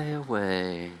fly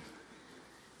away.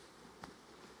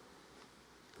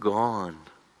 Gone.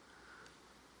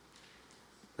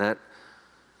 That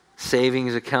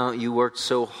savings account you worked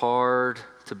so hard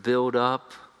to build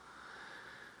up,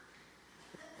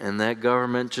 And that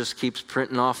government just keeps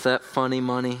printing off that funny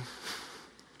money.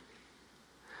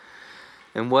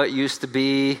 And what used to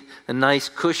be a nice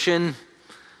cushion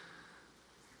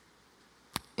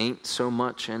ain't so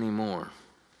much anymore.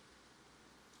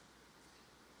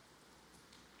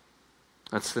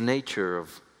 That's the nature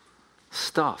of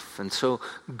stuff. And so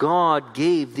God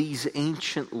gave these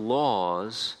ancient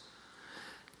laws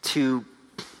to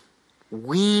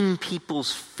wean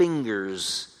people's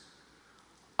fingers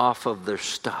off of their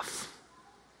stuff,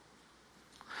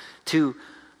 to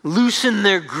loosen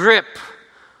their grip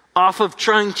off of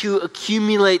trying to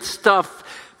accumulate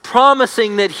stuff,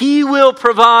 promising that He will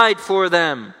provide for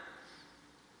them.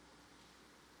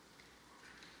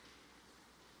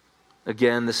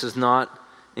 Again, this is not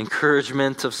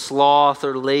encouragement of sloth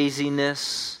or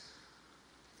laziness.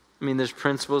 I mean, there's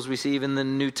principles we see even in the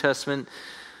New Testament.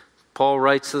 Paul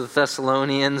writes to the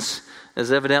Thessalonians,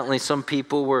 as evidently some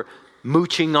people were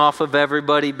mooching off of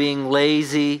everybody, being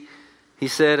lazy. He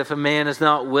said, if a man is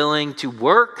not willing to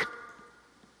work,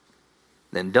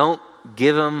 then don't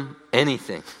give him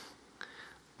anything.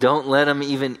 Don't let him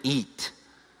even eat.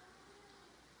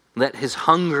 Let his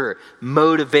hunger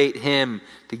motivate him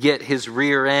to get his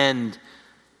rear end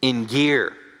in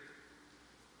gear.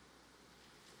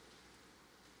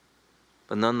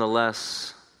 But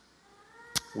nonetheless,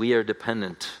 we are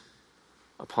dependent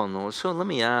upon the Lord. So let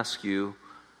me ask you,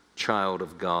 child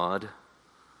of God,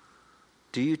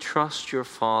 do you trust your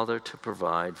Father to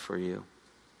provide for you?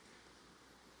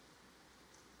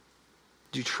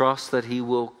 Do you trust that He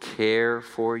will care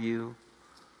for you?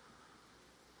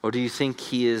 Or do you think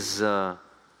He is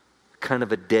kind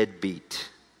of a deadbeat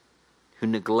who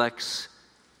neglects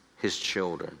His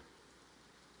children?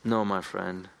 No, my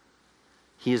friend.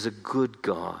 He is a good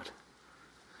God.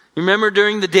 You remember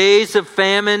during the days of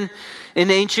famine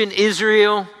in ancient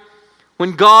Israel,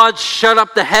 when God shut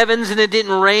up the heavens and it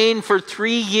didn't rain for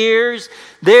 3 years,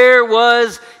 there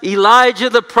was Elijah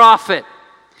the prophet.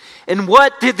 And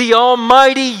what did the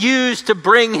Almighty use to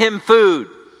bring him food?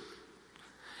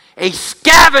 A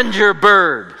scavenger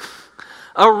bird.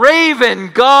 A raven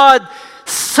God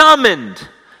summoned.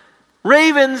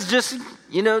 Ravens just,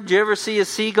 do you ever see a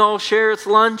seagull share its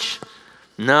lunch?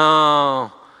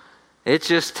 No. It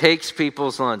just takes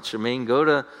people's lunch. I mean, go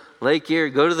to Lake Erie,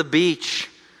 go to the beach.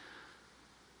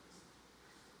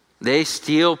 They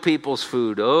steal people's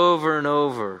food over and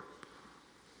over.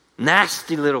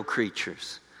 Nasty little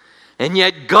creatures. And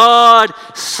yet God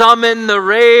summoned the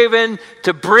raven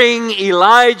to bring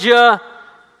Elijah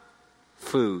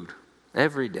food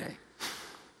every day.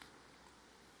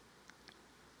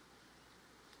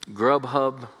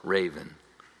 Grubhub raven.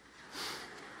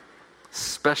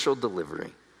 Special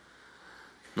delivery.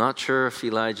 Not sure if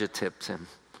Elijah tipped him.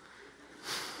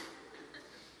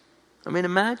 I mean,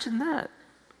 imagine that.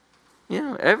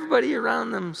 Everybody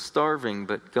around them starving,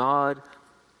 but God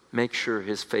makes sure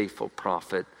His faithful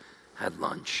prophet had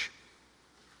lunch.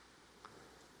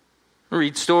 I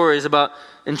read stories about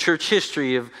in church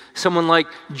history of someone like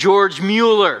George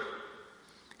Mueller,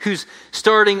 who's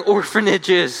starting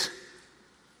orphanages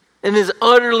and is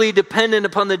utterly dependent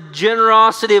upon the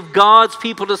generosity of God's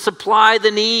people to supply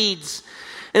the needs.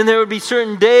 And there would be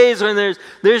certain days when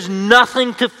there's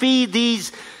nothing to feed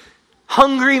these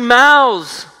hungry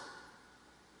mouths.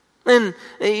 And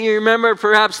you remember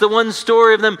perhaps the one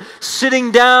story of them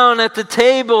sitting down at the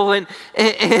table and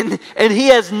he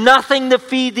has nothing to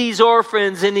feed these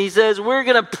orphans. And he says, we're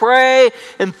going to pray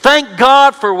and thank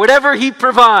God for whatever He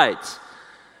provides.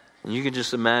 And you can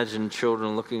just imagine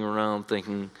children looking around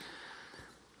thinking,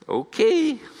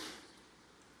 okay.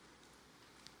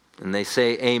 And they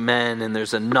say amen, and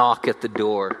there's a knock at the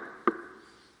door.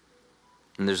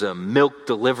 And there's a milk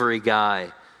delivery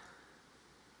guy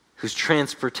whose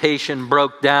transportation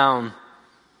broke down.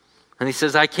 And he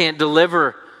says, I can't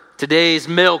deliver today's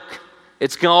milk.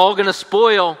 It's all going to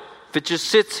spoil if it just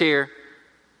sits here.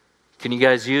 Can you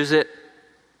guys use it?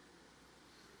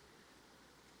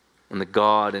 And the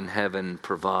God in heaven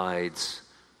provides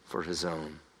for His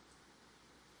own.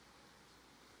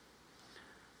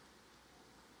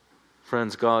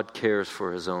 Friends, God cares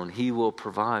for His own. He will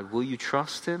provide. Will you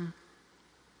trust Him?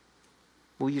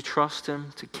 Will you trust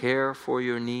Him to care for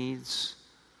your needs?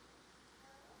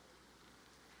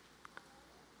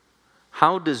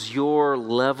 How does your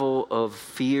level of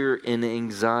fear and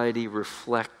anxiety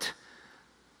reflect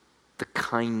the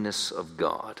kindness of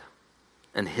God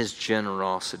and His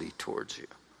generosity towards you?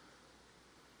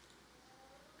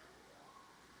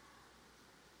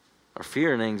 Our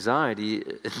fear and anxiety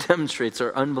demonstrates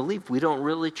our unbelief. We don't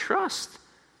really trust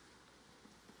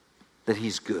that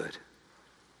He's good,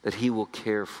 that He will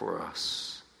care for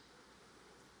us.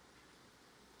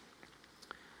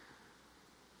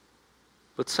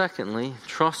 But secondly,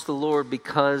 trust the Lord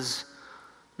because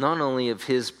not only of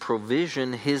his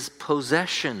provision, his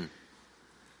possession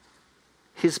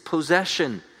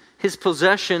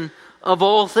of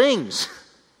all things.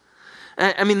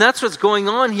 I mean, that's what's going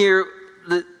on here.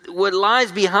 What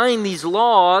lies behind these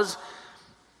laws,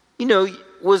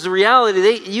 was the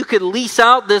reality. You could lease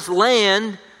out this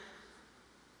land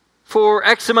for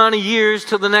X amount of years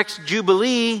till the next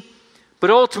Jubilee, but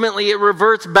ultimately it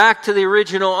reverts back to the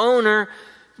original owner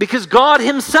because God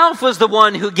himself was the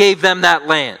one who gave them that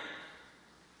land.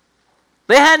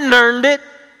 They hadn't earned it.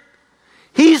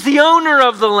 He's the owner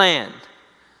of the land.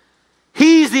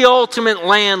 He's the ultimate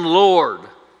landlord.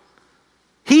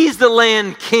 He's the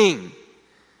land king.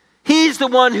 He's the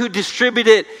one who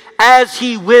distributed it as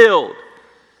he willed.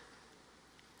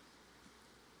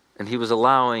 And he was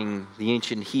allowing the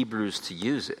ancient Hebrews to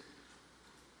use it.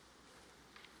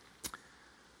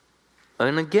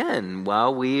 And again,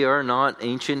 while we are not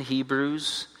ancient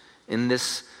Hebrews in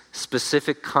this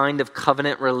specific kind of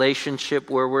covenant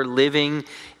relationship where we're living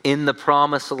in the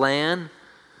promised land,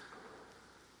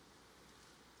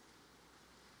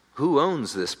 who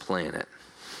owns this planet?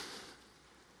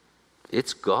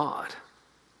 It's God.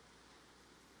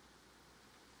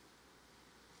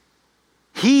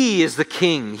 He is the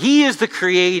king. He is the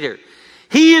creator.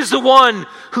 He is the one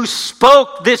who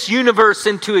spoke this universe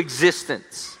into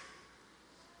existence.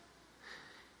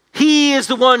 He is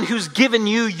the one who's given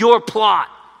you your plot.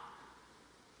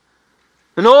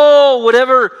 And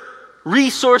whatever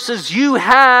resources you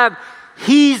have,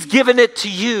 he's given it to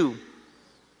you.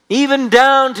 Even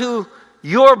down to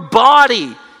your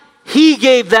body, he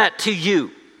gave that to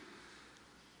you.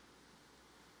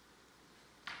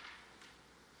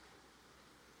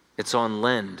 It's on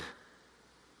lend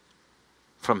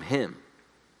from him.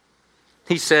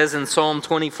 He says in Psalm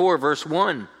 24, verse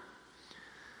 1,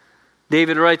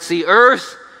 David writes, "The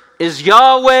earth is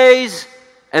Yahweh's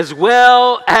as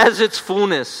well as its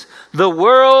fullness, the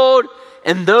world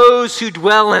and those who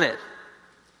dwell in it."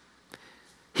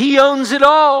 He owns it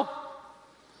all.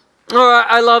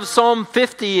 I love Psalm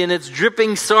 50 and its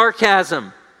dripping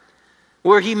sarcasm,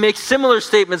 where he makes similar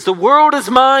statements. The world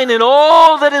is mine and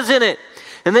all that is in it.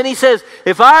 And then he says,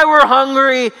 if I were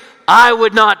hungry, I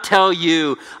would not tell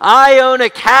you. I own a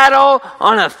cattle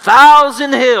on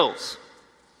 1,000 hills.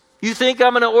 You think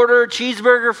I'm going to order a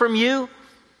cheeseburger from you?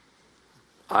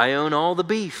 I own all the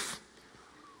beef.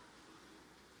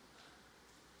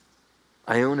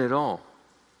 I own it all.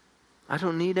 I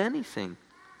don't need anything.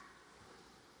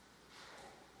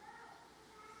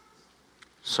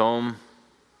 Psalm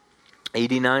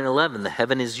 89:11, the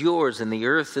heaven is yours and the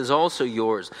earth is also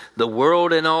yours. The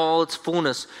world and all its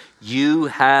fullness, you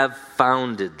have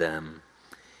founded them.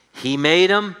 He made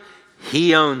them,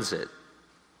 he owns it.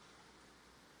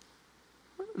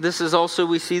 This is also,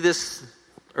 we see this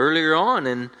earlier on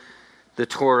in the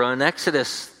Torah in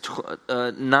Exodus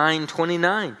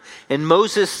 9:29. And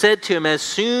Moses said to him, as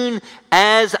soon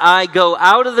as I go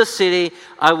out of the city,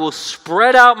 I will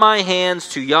spread out my hands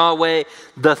to Yahweh.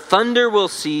 The thunder will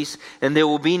cease, and there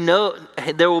will be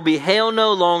hail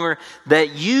no longer,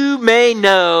 that you may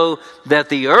know that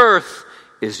the earth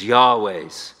is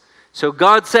Yahweh's. So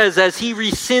God says, as he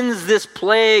rescinds this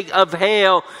plague of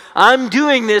hail, I'm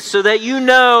doing this so that you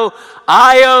know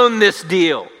I own this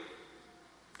deal.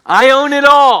 I own it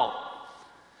all.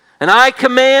 And I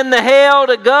command the hail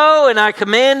to go, and I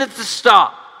command it to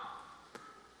stop.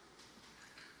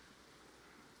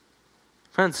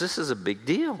 Friends, this is a big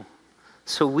deal.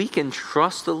 So we can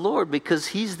trust the Lord because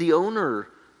he's the owner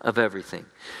of everything.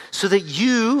 So that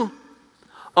you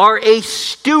are a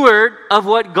steward of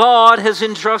what God has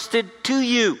entrusted to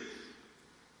you.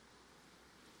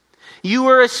 You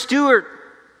are a steward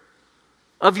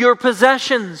of your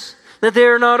possessions, that they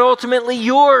are not ultimately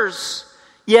yours.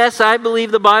 Yes, I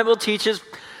believe the Bible teaches,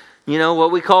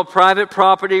 what we call private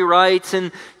property rights,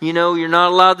 and, you're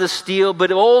not allowed to steal,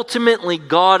 but ultimately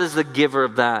God is the giver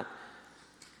of that.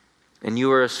 And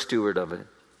you are a steward of it.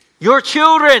 Your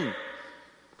children,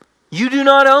 you do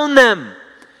not own them.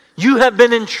 You have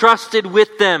been entrusted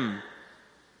with them.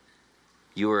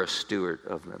 You are a steward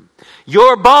of them.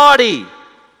 Your body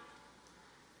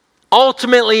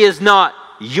ultimately is not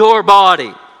your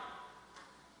body.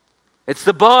 It's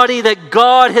the body that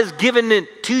God has given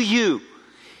it to you.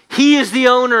 He is the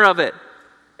owner of it.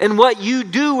 And what you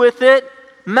do with it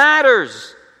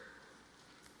matters.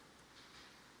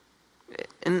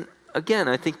 And again,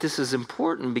 I think this is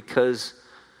important because,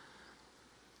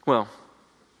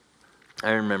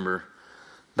 I remember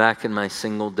back in my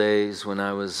single days when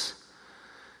I was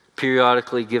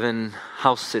periodically given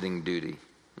house sitting duty,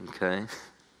 okay?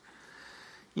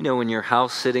 You know, when you're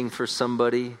house sitting for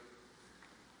somebody,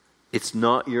 it's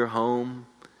not your home.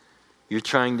 You're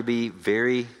trying to be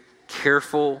very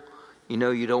careful. You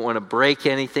know, you don't want to break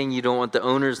anything. You don't want the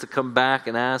owners to come back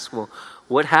and ask, well,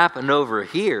 what happened over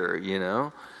here, you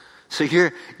know? So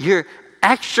you're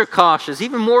extra cautious,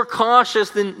 even more cautious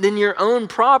than your own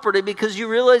property, because you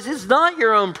realize it's not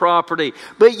your own property,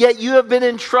 but yet you have been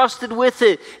entrusted with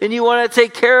it and you want to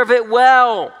take care of it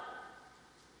well.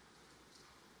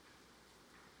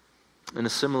 In a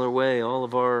similar way, all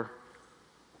of our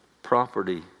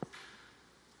property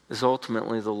is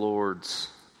ultimately the Lord's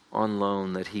on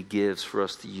loan that He gives for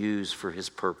us to use for His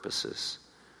purposes.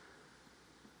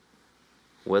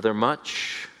 Whether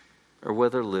much or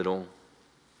whether little,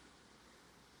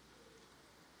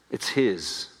 it's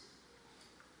His.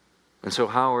 And so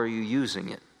how are you using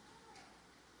it?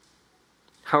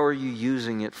 How are you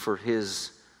using it for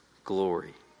His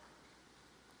glory?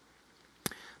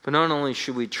 But not only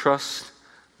should we trust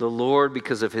the Lord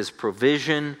because of His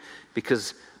provision,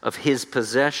 because of His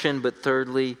possession, but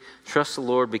thirdly, trust the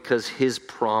Lord because His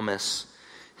promise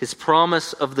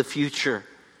of the future.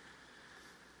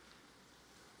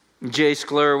 J.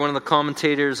 Scler, one of the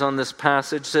commentators on this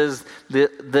passage, says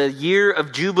the year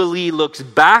of Jubilee looks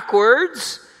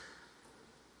backwards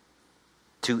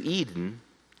to Eden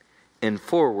and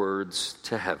forwards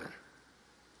to heaven.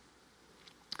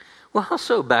 Well, how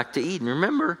so back to Eden?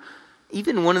 Remember,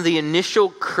 even one of the initial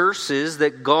curses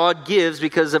that God gives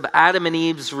because of Adam and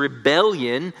Eve's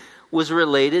rebellion was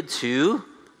related to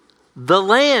the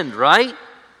land, right?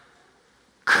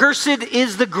 Cursed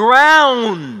is the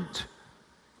ground.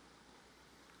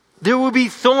 There will be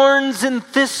thorns and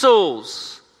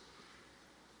thistles.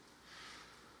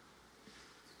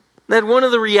 That one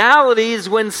of the realities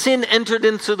when sin entered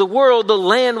into the world, the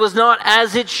land was not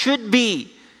as it should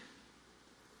be.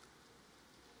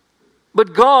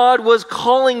 But God was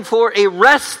calling for a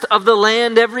rest of the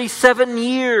land every 7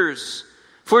 years,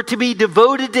 for it to be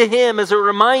devoted to Him as a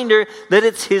reminder that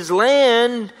it's His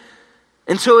land.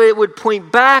 And so it would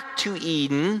point back to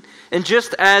Eden. And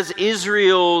just as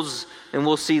Israel's, and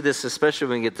we'll see this especially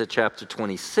when we get to chapter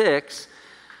 26,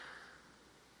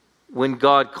 when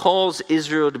God calls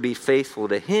Israel to be faithful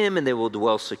to Him and they will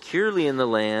dwell securely in the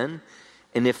land,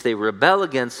 and if they rebel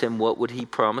against Him, what would He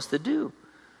promise to do?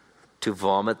 To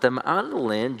vomit them out of the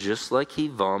land, just like He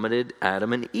vomited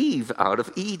Adam and Eve out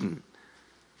of Eden.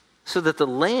 So that the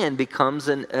land becomes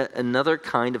another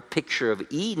kind of picture of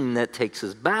Eden that takes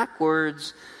us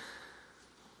backwards,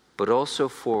 but also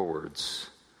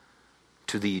forwards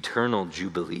to the eternal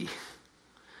Jubilee,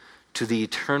 to the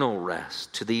eternal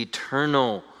rest, to the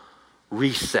eternal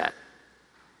reset.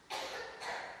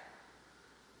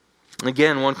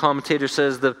 Again, one commentator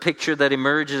says the picture that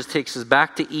emerges takes us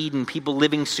back to Eden, people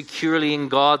living securely in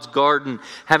God's garden,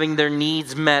 having their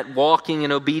needs met, walking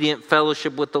in obedient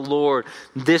fellowship with the Lord.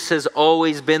 This has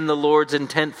always been the Lord's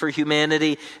intent for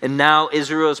humanity, and now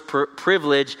Israel's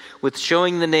privilege with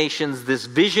showing the nations this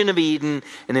vision of Eden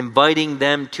and inviting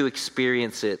them to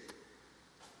experience it.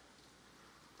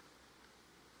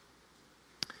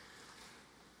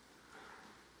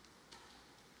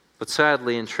 But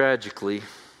sadly and tragically,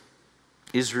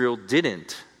 Israel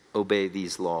didn't obey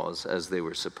these laws as they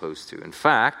were supposed to. In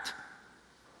fact,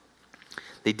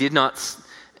 they did not,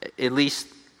 at least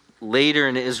later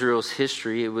in Israel's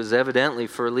history, it was evidently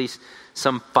for at least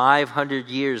some 500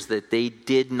 years that they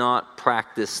did not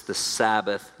practice the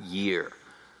Sabbath year.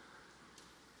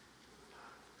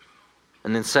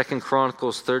 And in 2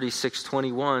 Chronicles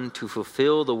 36:21, to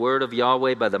fulfill the word of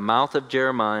Yahweh by the mouth of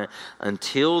Jeremiah,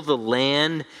 until the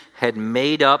land had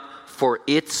made up for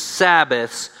its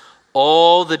Sabbaths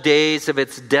all the days of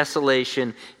its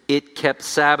desolation, it kept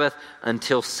Sabbath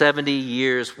until 70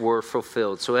 years were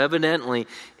fulfilled. So evidently,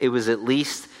 it was at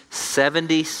least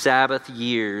 70 Sabbath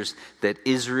years that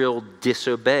Israel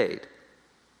disobeyed.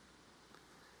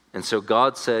 And so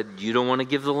God said, you don't want to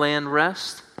give the land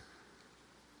rest?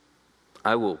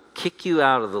 I will kick you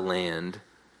out of the land,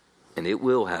 and it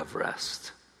will have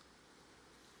rest.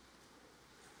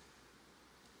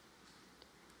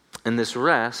 And this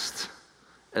rest,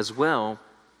 as well,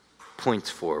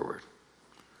 points forward.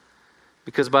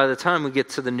 Because by the time we get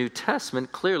to the New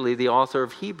Testament, clearly the author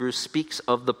of Hebrews speaks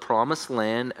of the promised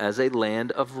land as a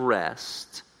land of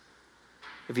rest.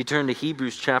 If you turn to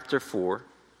Hebrews chapter 4,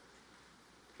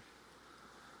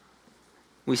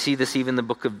 we see this even in the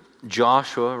book of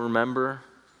Joshua, remember?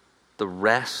 The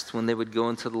rest when they would go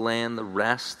into the land, the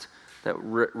rest, that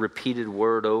repeated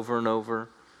word over and over.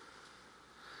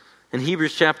 In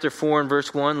Hebrews chapter 4 and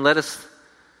verse 1,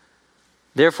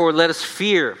 therefore let us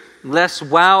fear, lest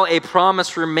while a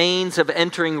promise remains of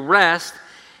entering rest,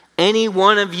 any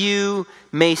one of you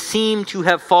may seem to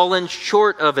have fallen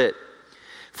short of it.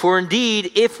 For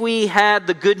indeed, if we had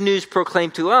the good news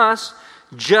proclaimed to us,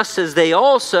 just as they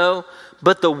also,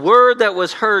 but the word that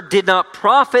was heard did not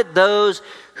profit those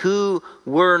who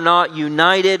were not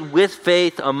united with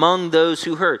faith among those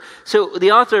who heard. So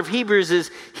the author of Hebrews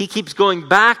he keeps going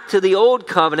back to the old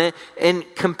covenant and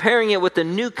comparing it with the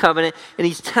new covenant, and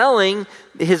he's telling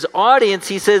his audience,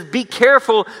 he says, be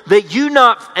careful that you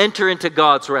not enter into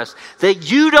God's rest,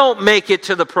 that you don't make it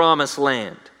to the promised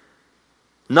land.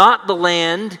 Not the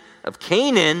land of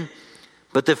Canaan,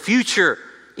 but the future,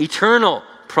 eternal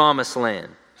promised land.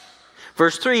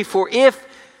 Verse 3, for if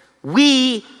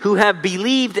we who have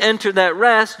believed enter that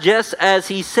rest, just as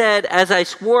he said, as I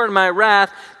swore in my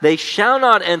wrath, they shall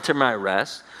not enter my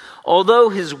rest, although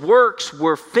his works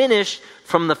were finished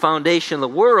from the foundation of the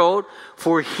world,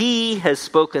 for he has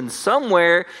spoken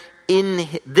somewhere in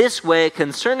this way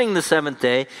concerning the seventh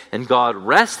day, and God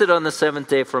rested on the seventh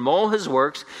day from all his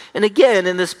works. And again,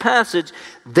 in this passage,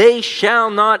 they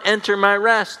shall not enter my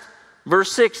rest.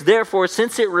 Verse 6, therefore,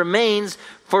 since it remains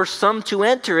for some to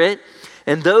enter it,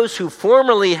 and those who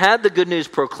formerly had the good news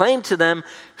proclaimed to them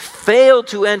failed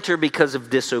to enter because of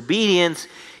disobedience,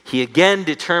 he again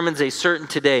determines a certain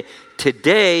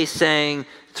today, saying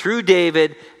through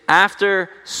David, after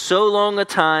so long a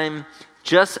time,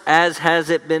 just as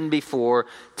has it been before,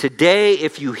 today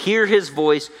if you hear his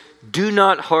voice, do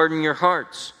not harden your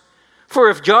hearts. For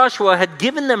if Joshua had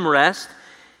given them rest,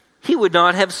 he would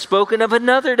not have spoken of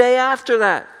another day after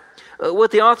that.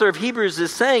 What the author of Hebrews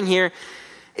is saying here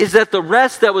is that the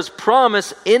rest that was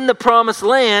promised in the promised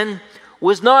land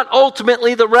was not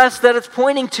ultimately the rest that it's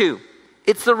pointing to.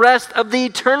 It's the rest of the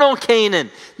eternal Canaan,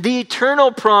 the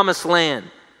eternal promised land.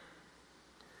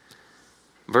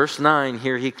 Verse 9,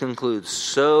 here he concludes,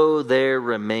 so there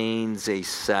remains a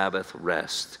Sabbath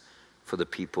rest for the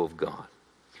people of God.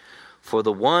 For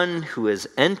the one who has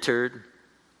entered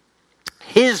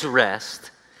his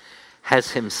rest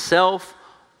has himself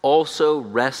also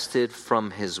rested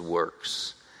from his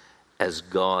works, as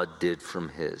God did from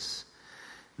his.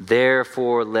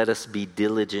 Therefore, let us be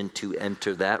diligent to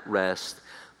enter that rest,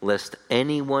 lest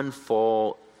anyone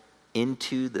fall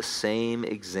into the same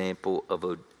example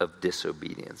of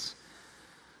disobedience.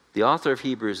 The author of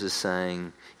Hebrews is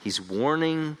saying, he's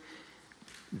warning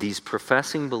these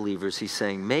professing believers, he's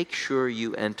saying, make sure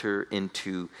you enter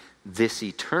into this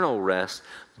eternal rest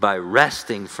by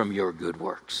resting from your good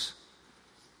works.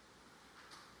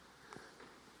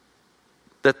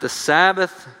 That the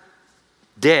Sabbath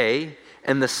day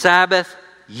and the Sabbath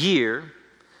year,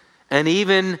 and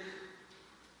even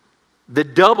the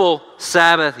double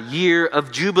Sabbath year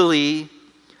of Jubilee,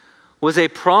 was a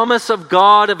promise of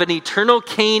God of an eternal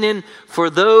Canaan for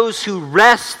those who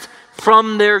rest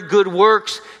from their good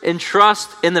works and trust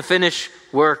in the finished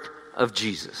work of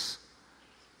Jesus.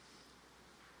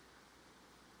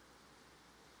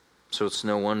 So it's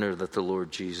no wonder that the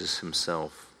Lord Jesus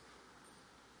himself,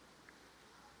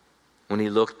 when he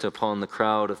looked upon the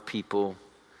crowd of people,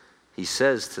 he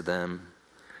says to them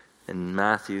in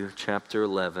Matthew chapter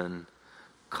 11,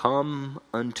 come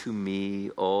unto me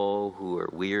all who are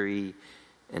weary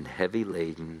and heavy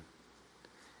laden,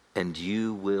 and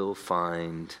you will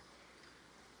find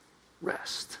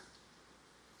rest.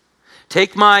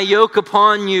 Take my yoke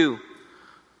upon you,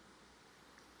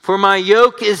 for my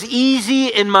yoke is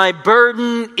easy and my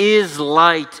burden is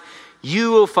light.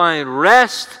 You will find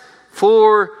rest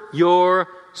for your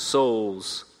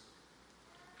souls.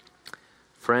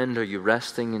 Friend, are you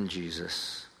resting in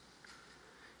Jesus?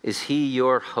 Is he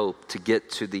your hope to get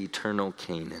to the eternal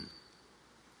Canaan?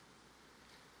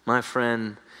 My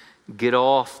friend, get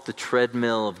off the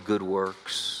treadmill of good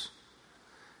works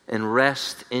and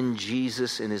rest in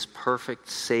Jesus in his perfect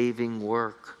saving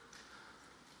work.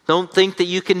 Don't think that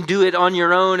you can do it on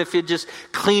your own if you just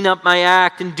clean up my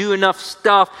act and do enough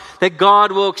stuff that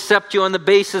God will accept you on the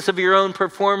basis of your own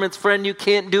performance. Friend, you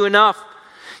can't do enough.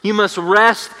 You must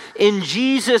rest in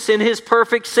Jesus in his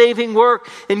perfect saving work.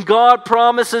 And God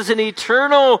promises an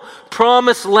eternal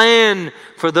promised land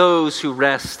for those who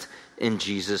rest in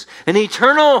Jesus. An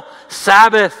eternal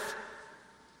Sabbath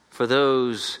for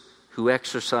those who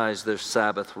exercise their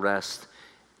Sabbath rest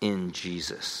in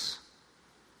Jesus.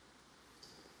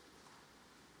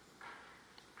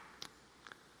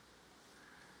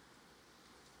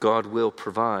 God will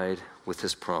provide with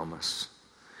his promise.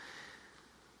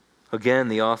 Again,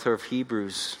 the author of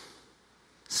Hebrews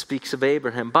speaks of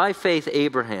Abraham. By faith,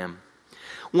 Abraham,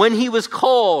 when he was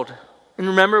called, and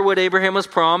remember what Abraham was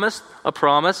promised? A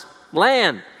promised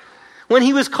land. When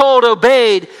he was called,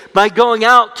 obeyed by going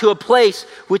out to a place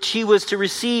which he was to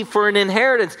receive for an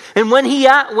inheritance. And when he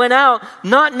went out,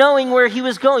 not knowing where he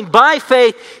was going, by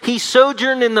faith he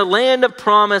sojourned in the land of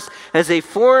promise as a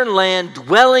foreign land,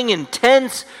 dwelling in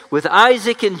tents with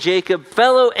Isaac and Jacob,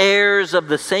 fellow heirs of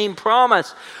the same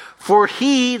promise. For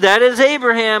he, that is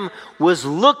Abraham, was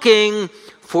looking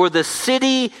for the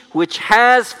city which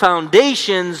has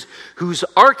foundations, whose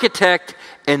architect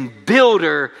and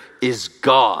builder is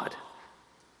God.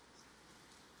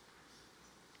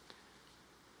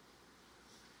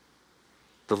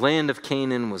 The land of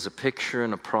Canaan was a picture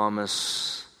and a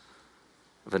promise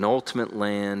of an ultimate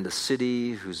land, a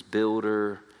city whose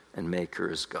builder and maker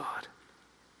is God,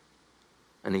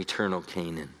 an eternal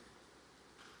Canaan.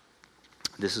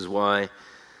 This is why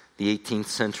the 18th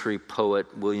century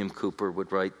poet William Cowper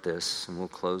would write this, and we'll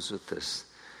close with this.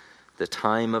 The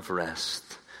time of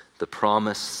rest, the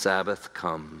promised Sabbath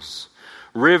comes.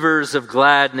 Rivers of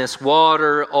gladness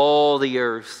water all the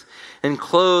earth and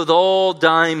clothe all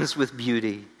dimes with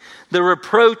beauty. The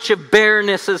reproach of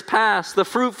bareness is past. The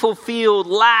fruitful field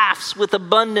laughs with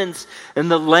abundance,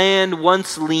 and the land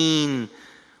once lean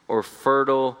or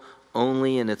fertile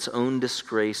only in its own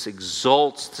disgrace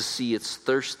exults to see its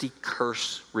thirsty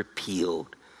curse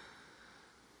repealed.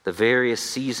 The various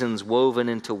seasons woven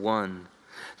into one.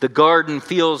 The garden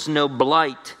feels no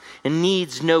blight and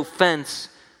needs no fence,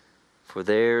 for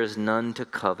there is none to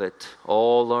covet,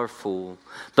 all are full.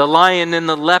 The lion and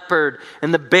the leopard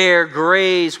and the bear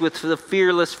graze with the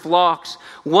fearless flocks.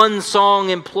 One song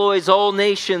employs all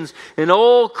nations, and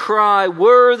all cry,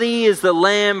 worthy is the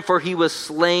Lamb, for he was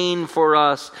slain for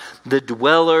us. The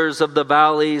dwellers of the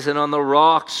valleys and on the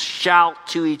rocks shout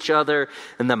to each other,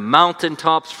 and the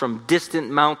mountaintops from distant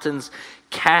mountains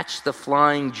catch the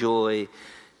flying joy,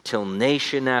 till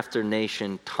nation after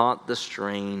nation taunt the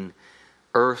strain.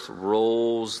 Earth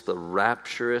rolls the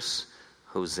rapturous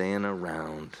Hosanna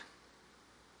round.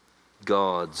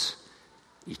 God's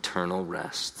eternal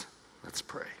rest. Let's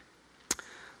pray.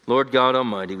 Lord God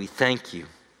Almighty, we thank you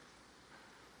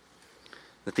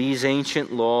that these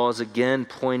ancient laws again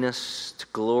point us to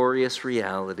glorious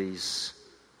realities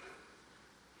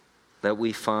that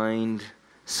we find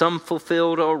some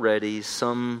fulfilled already,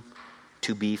 some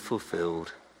to be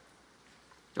fulfilled.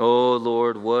 Oh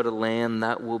Lord, what a land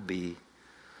that will be.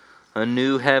 A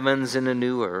new heavens and a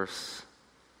new earth,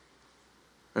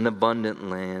 an abundant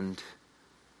land,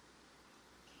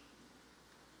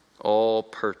 all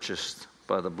purchased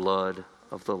by the blood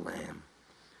of the Lamb,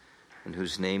 in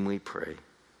whose name we pray.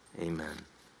 Amen.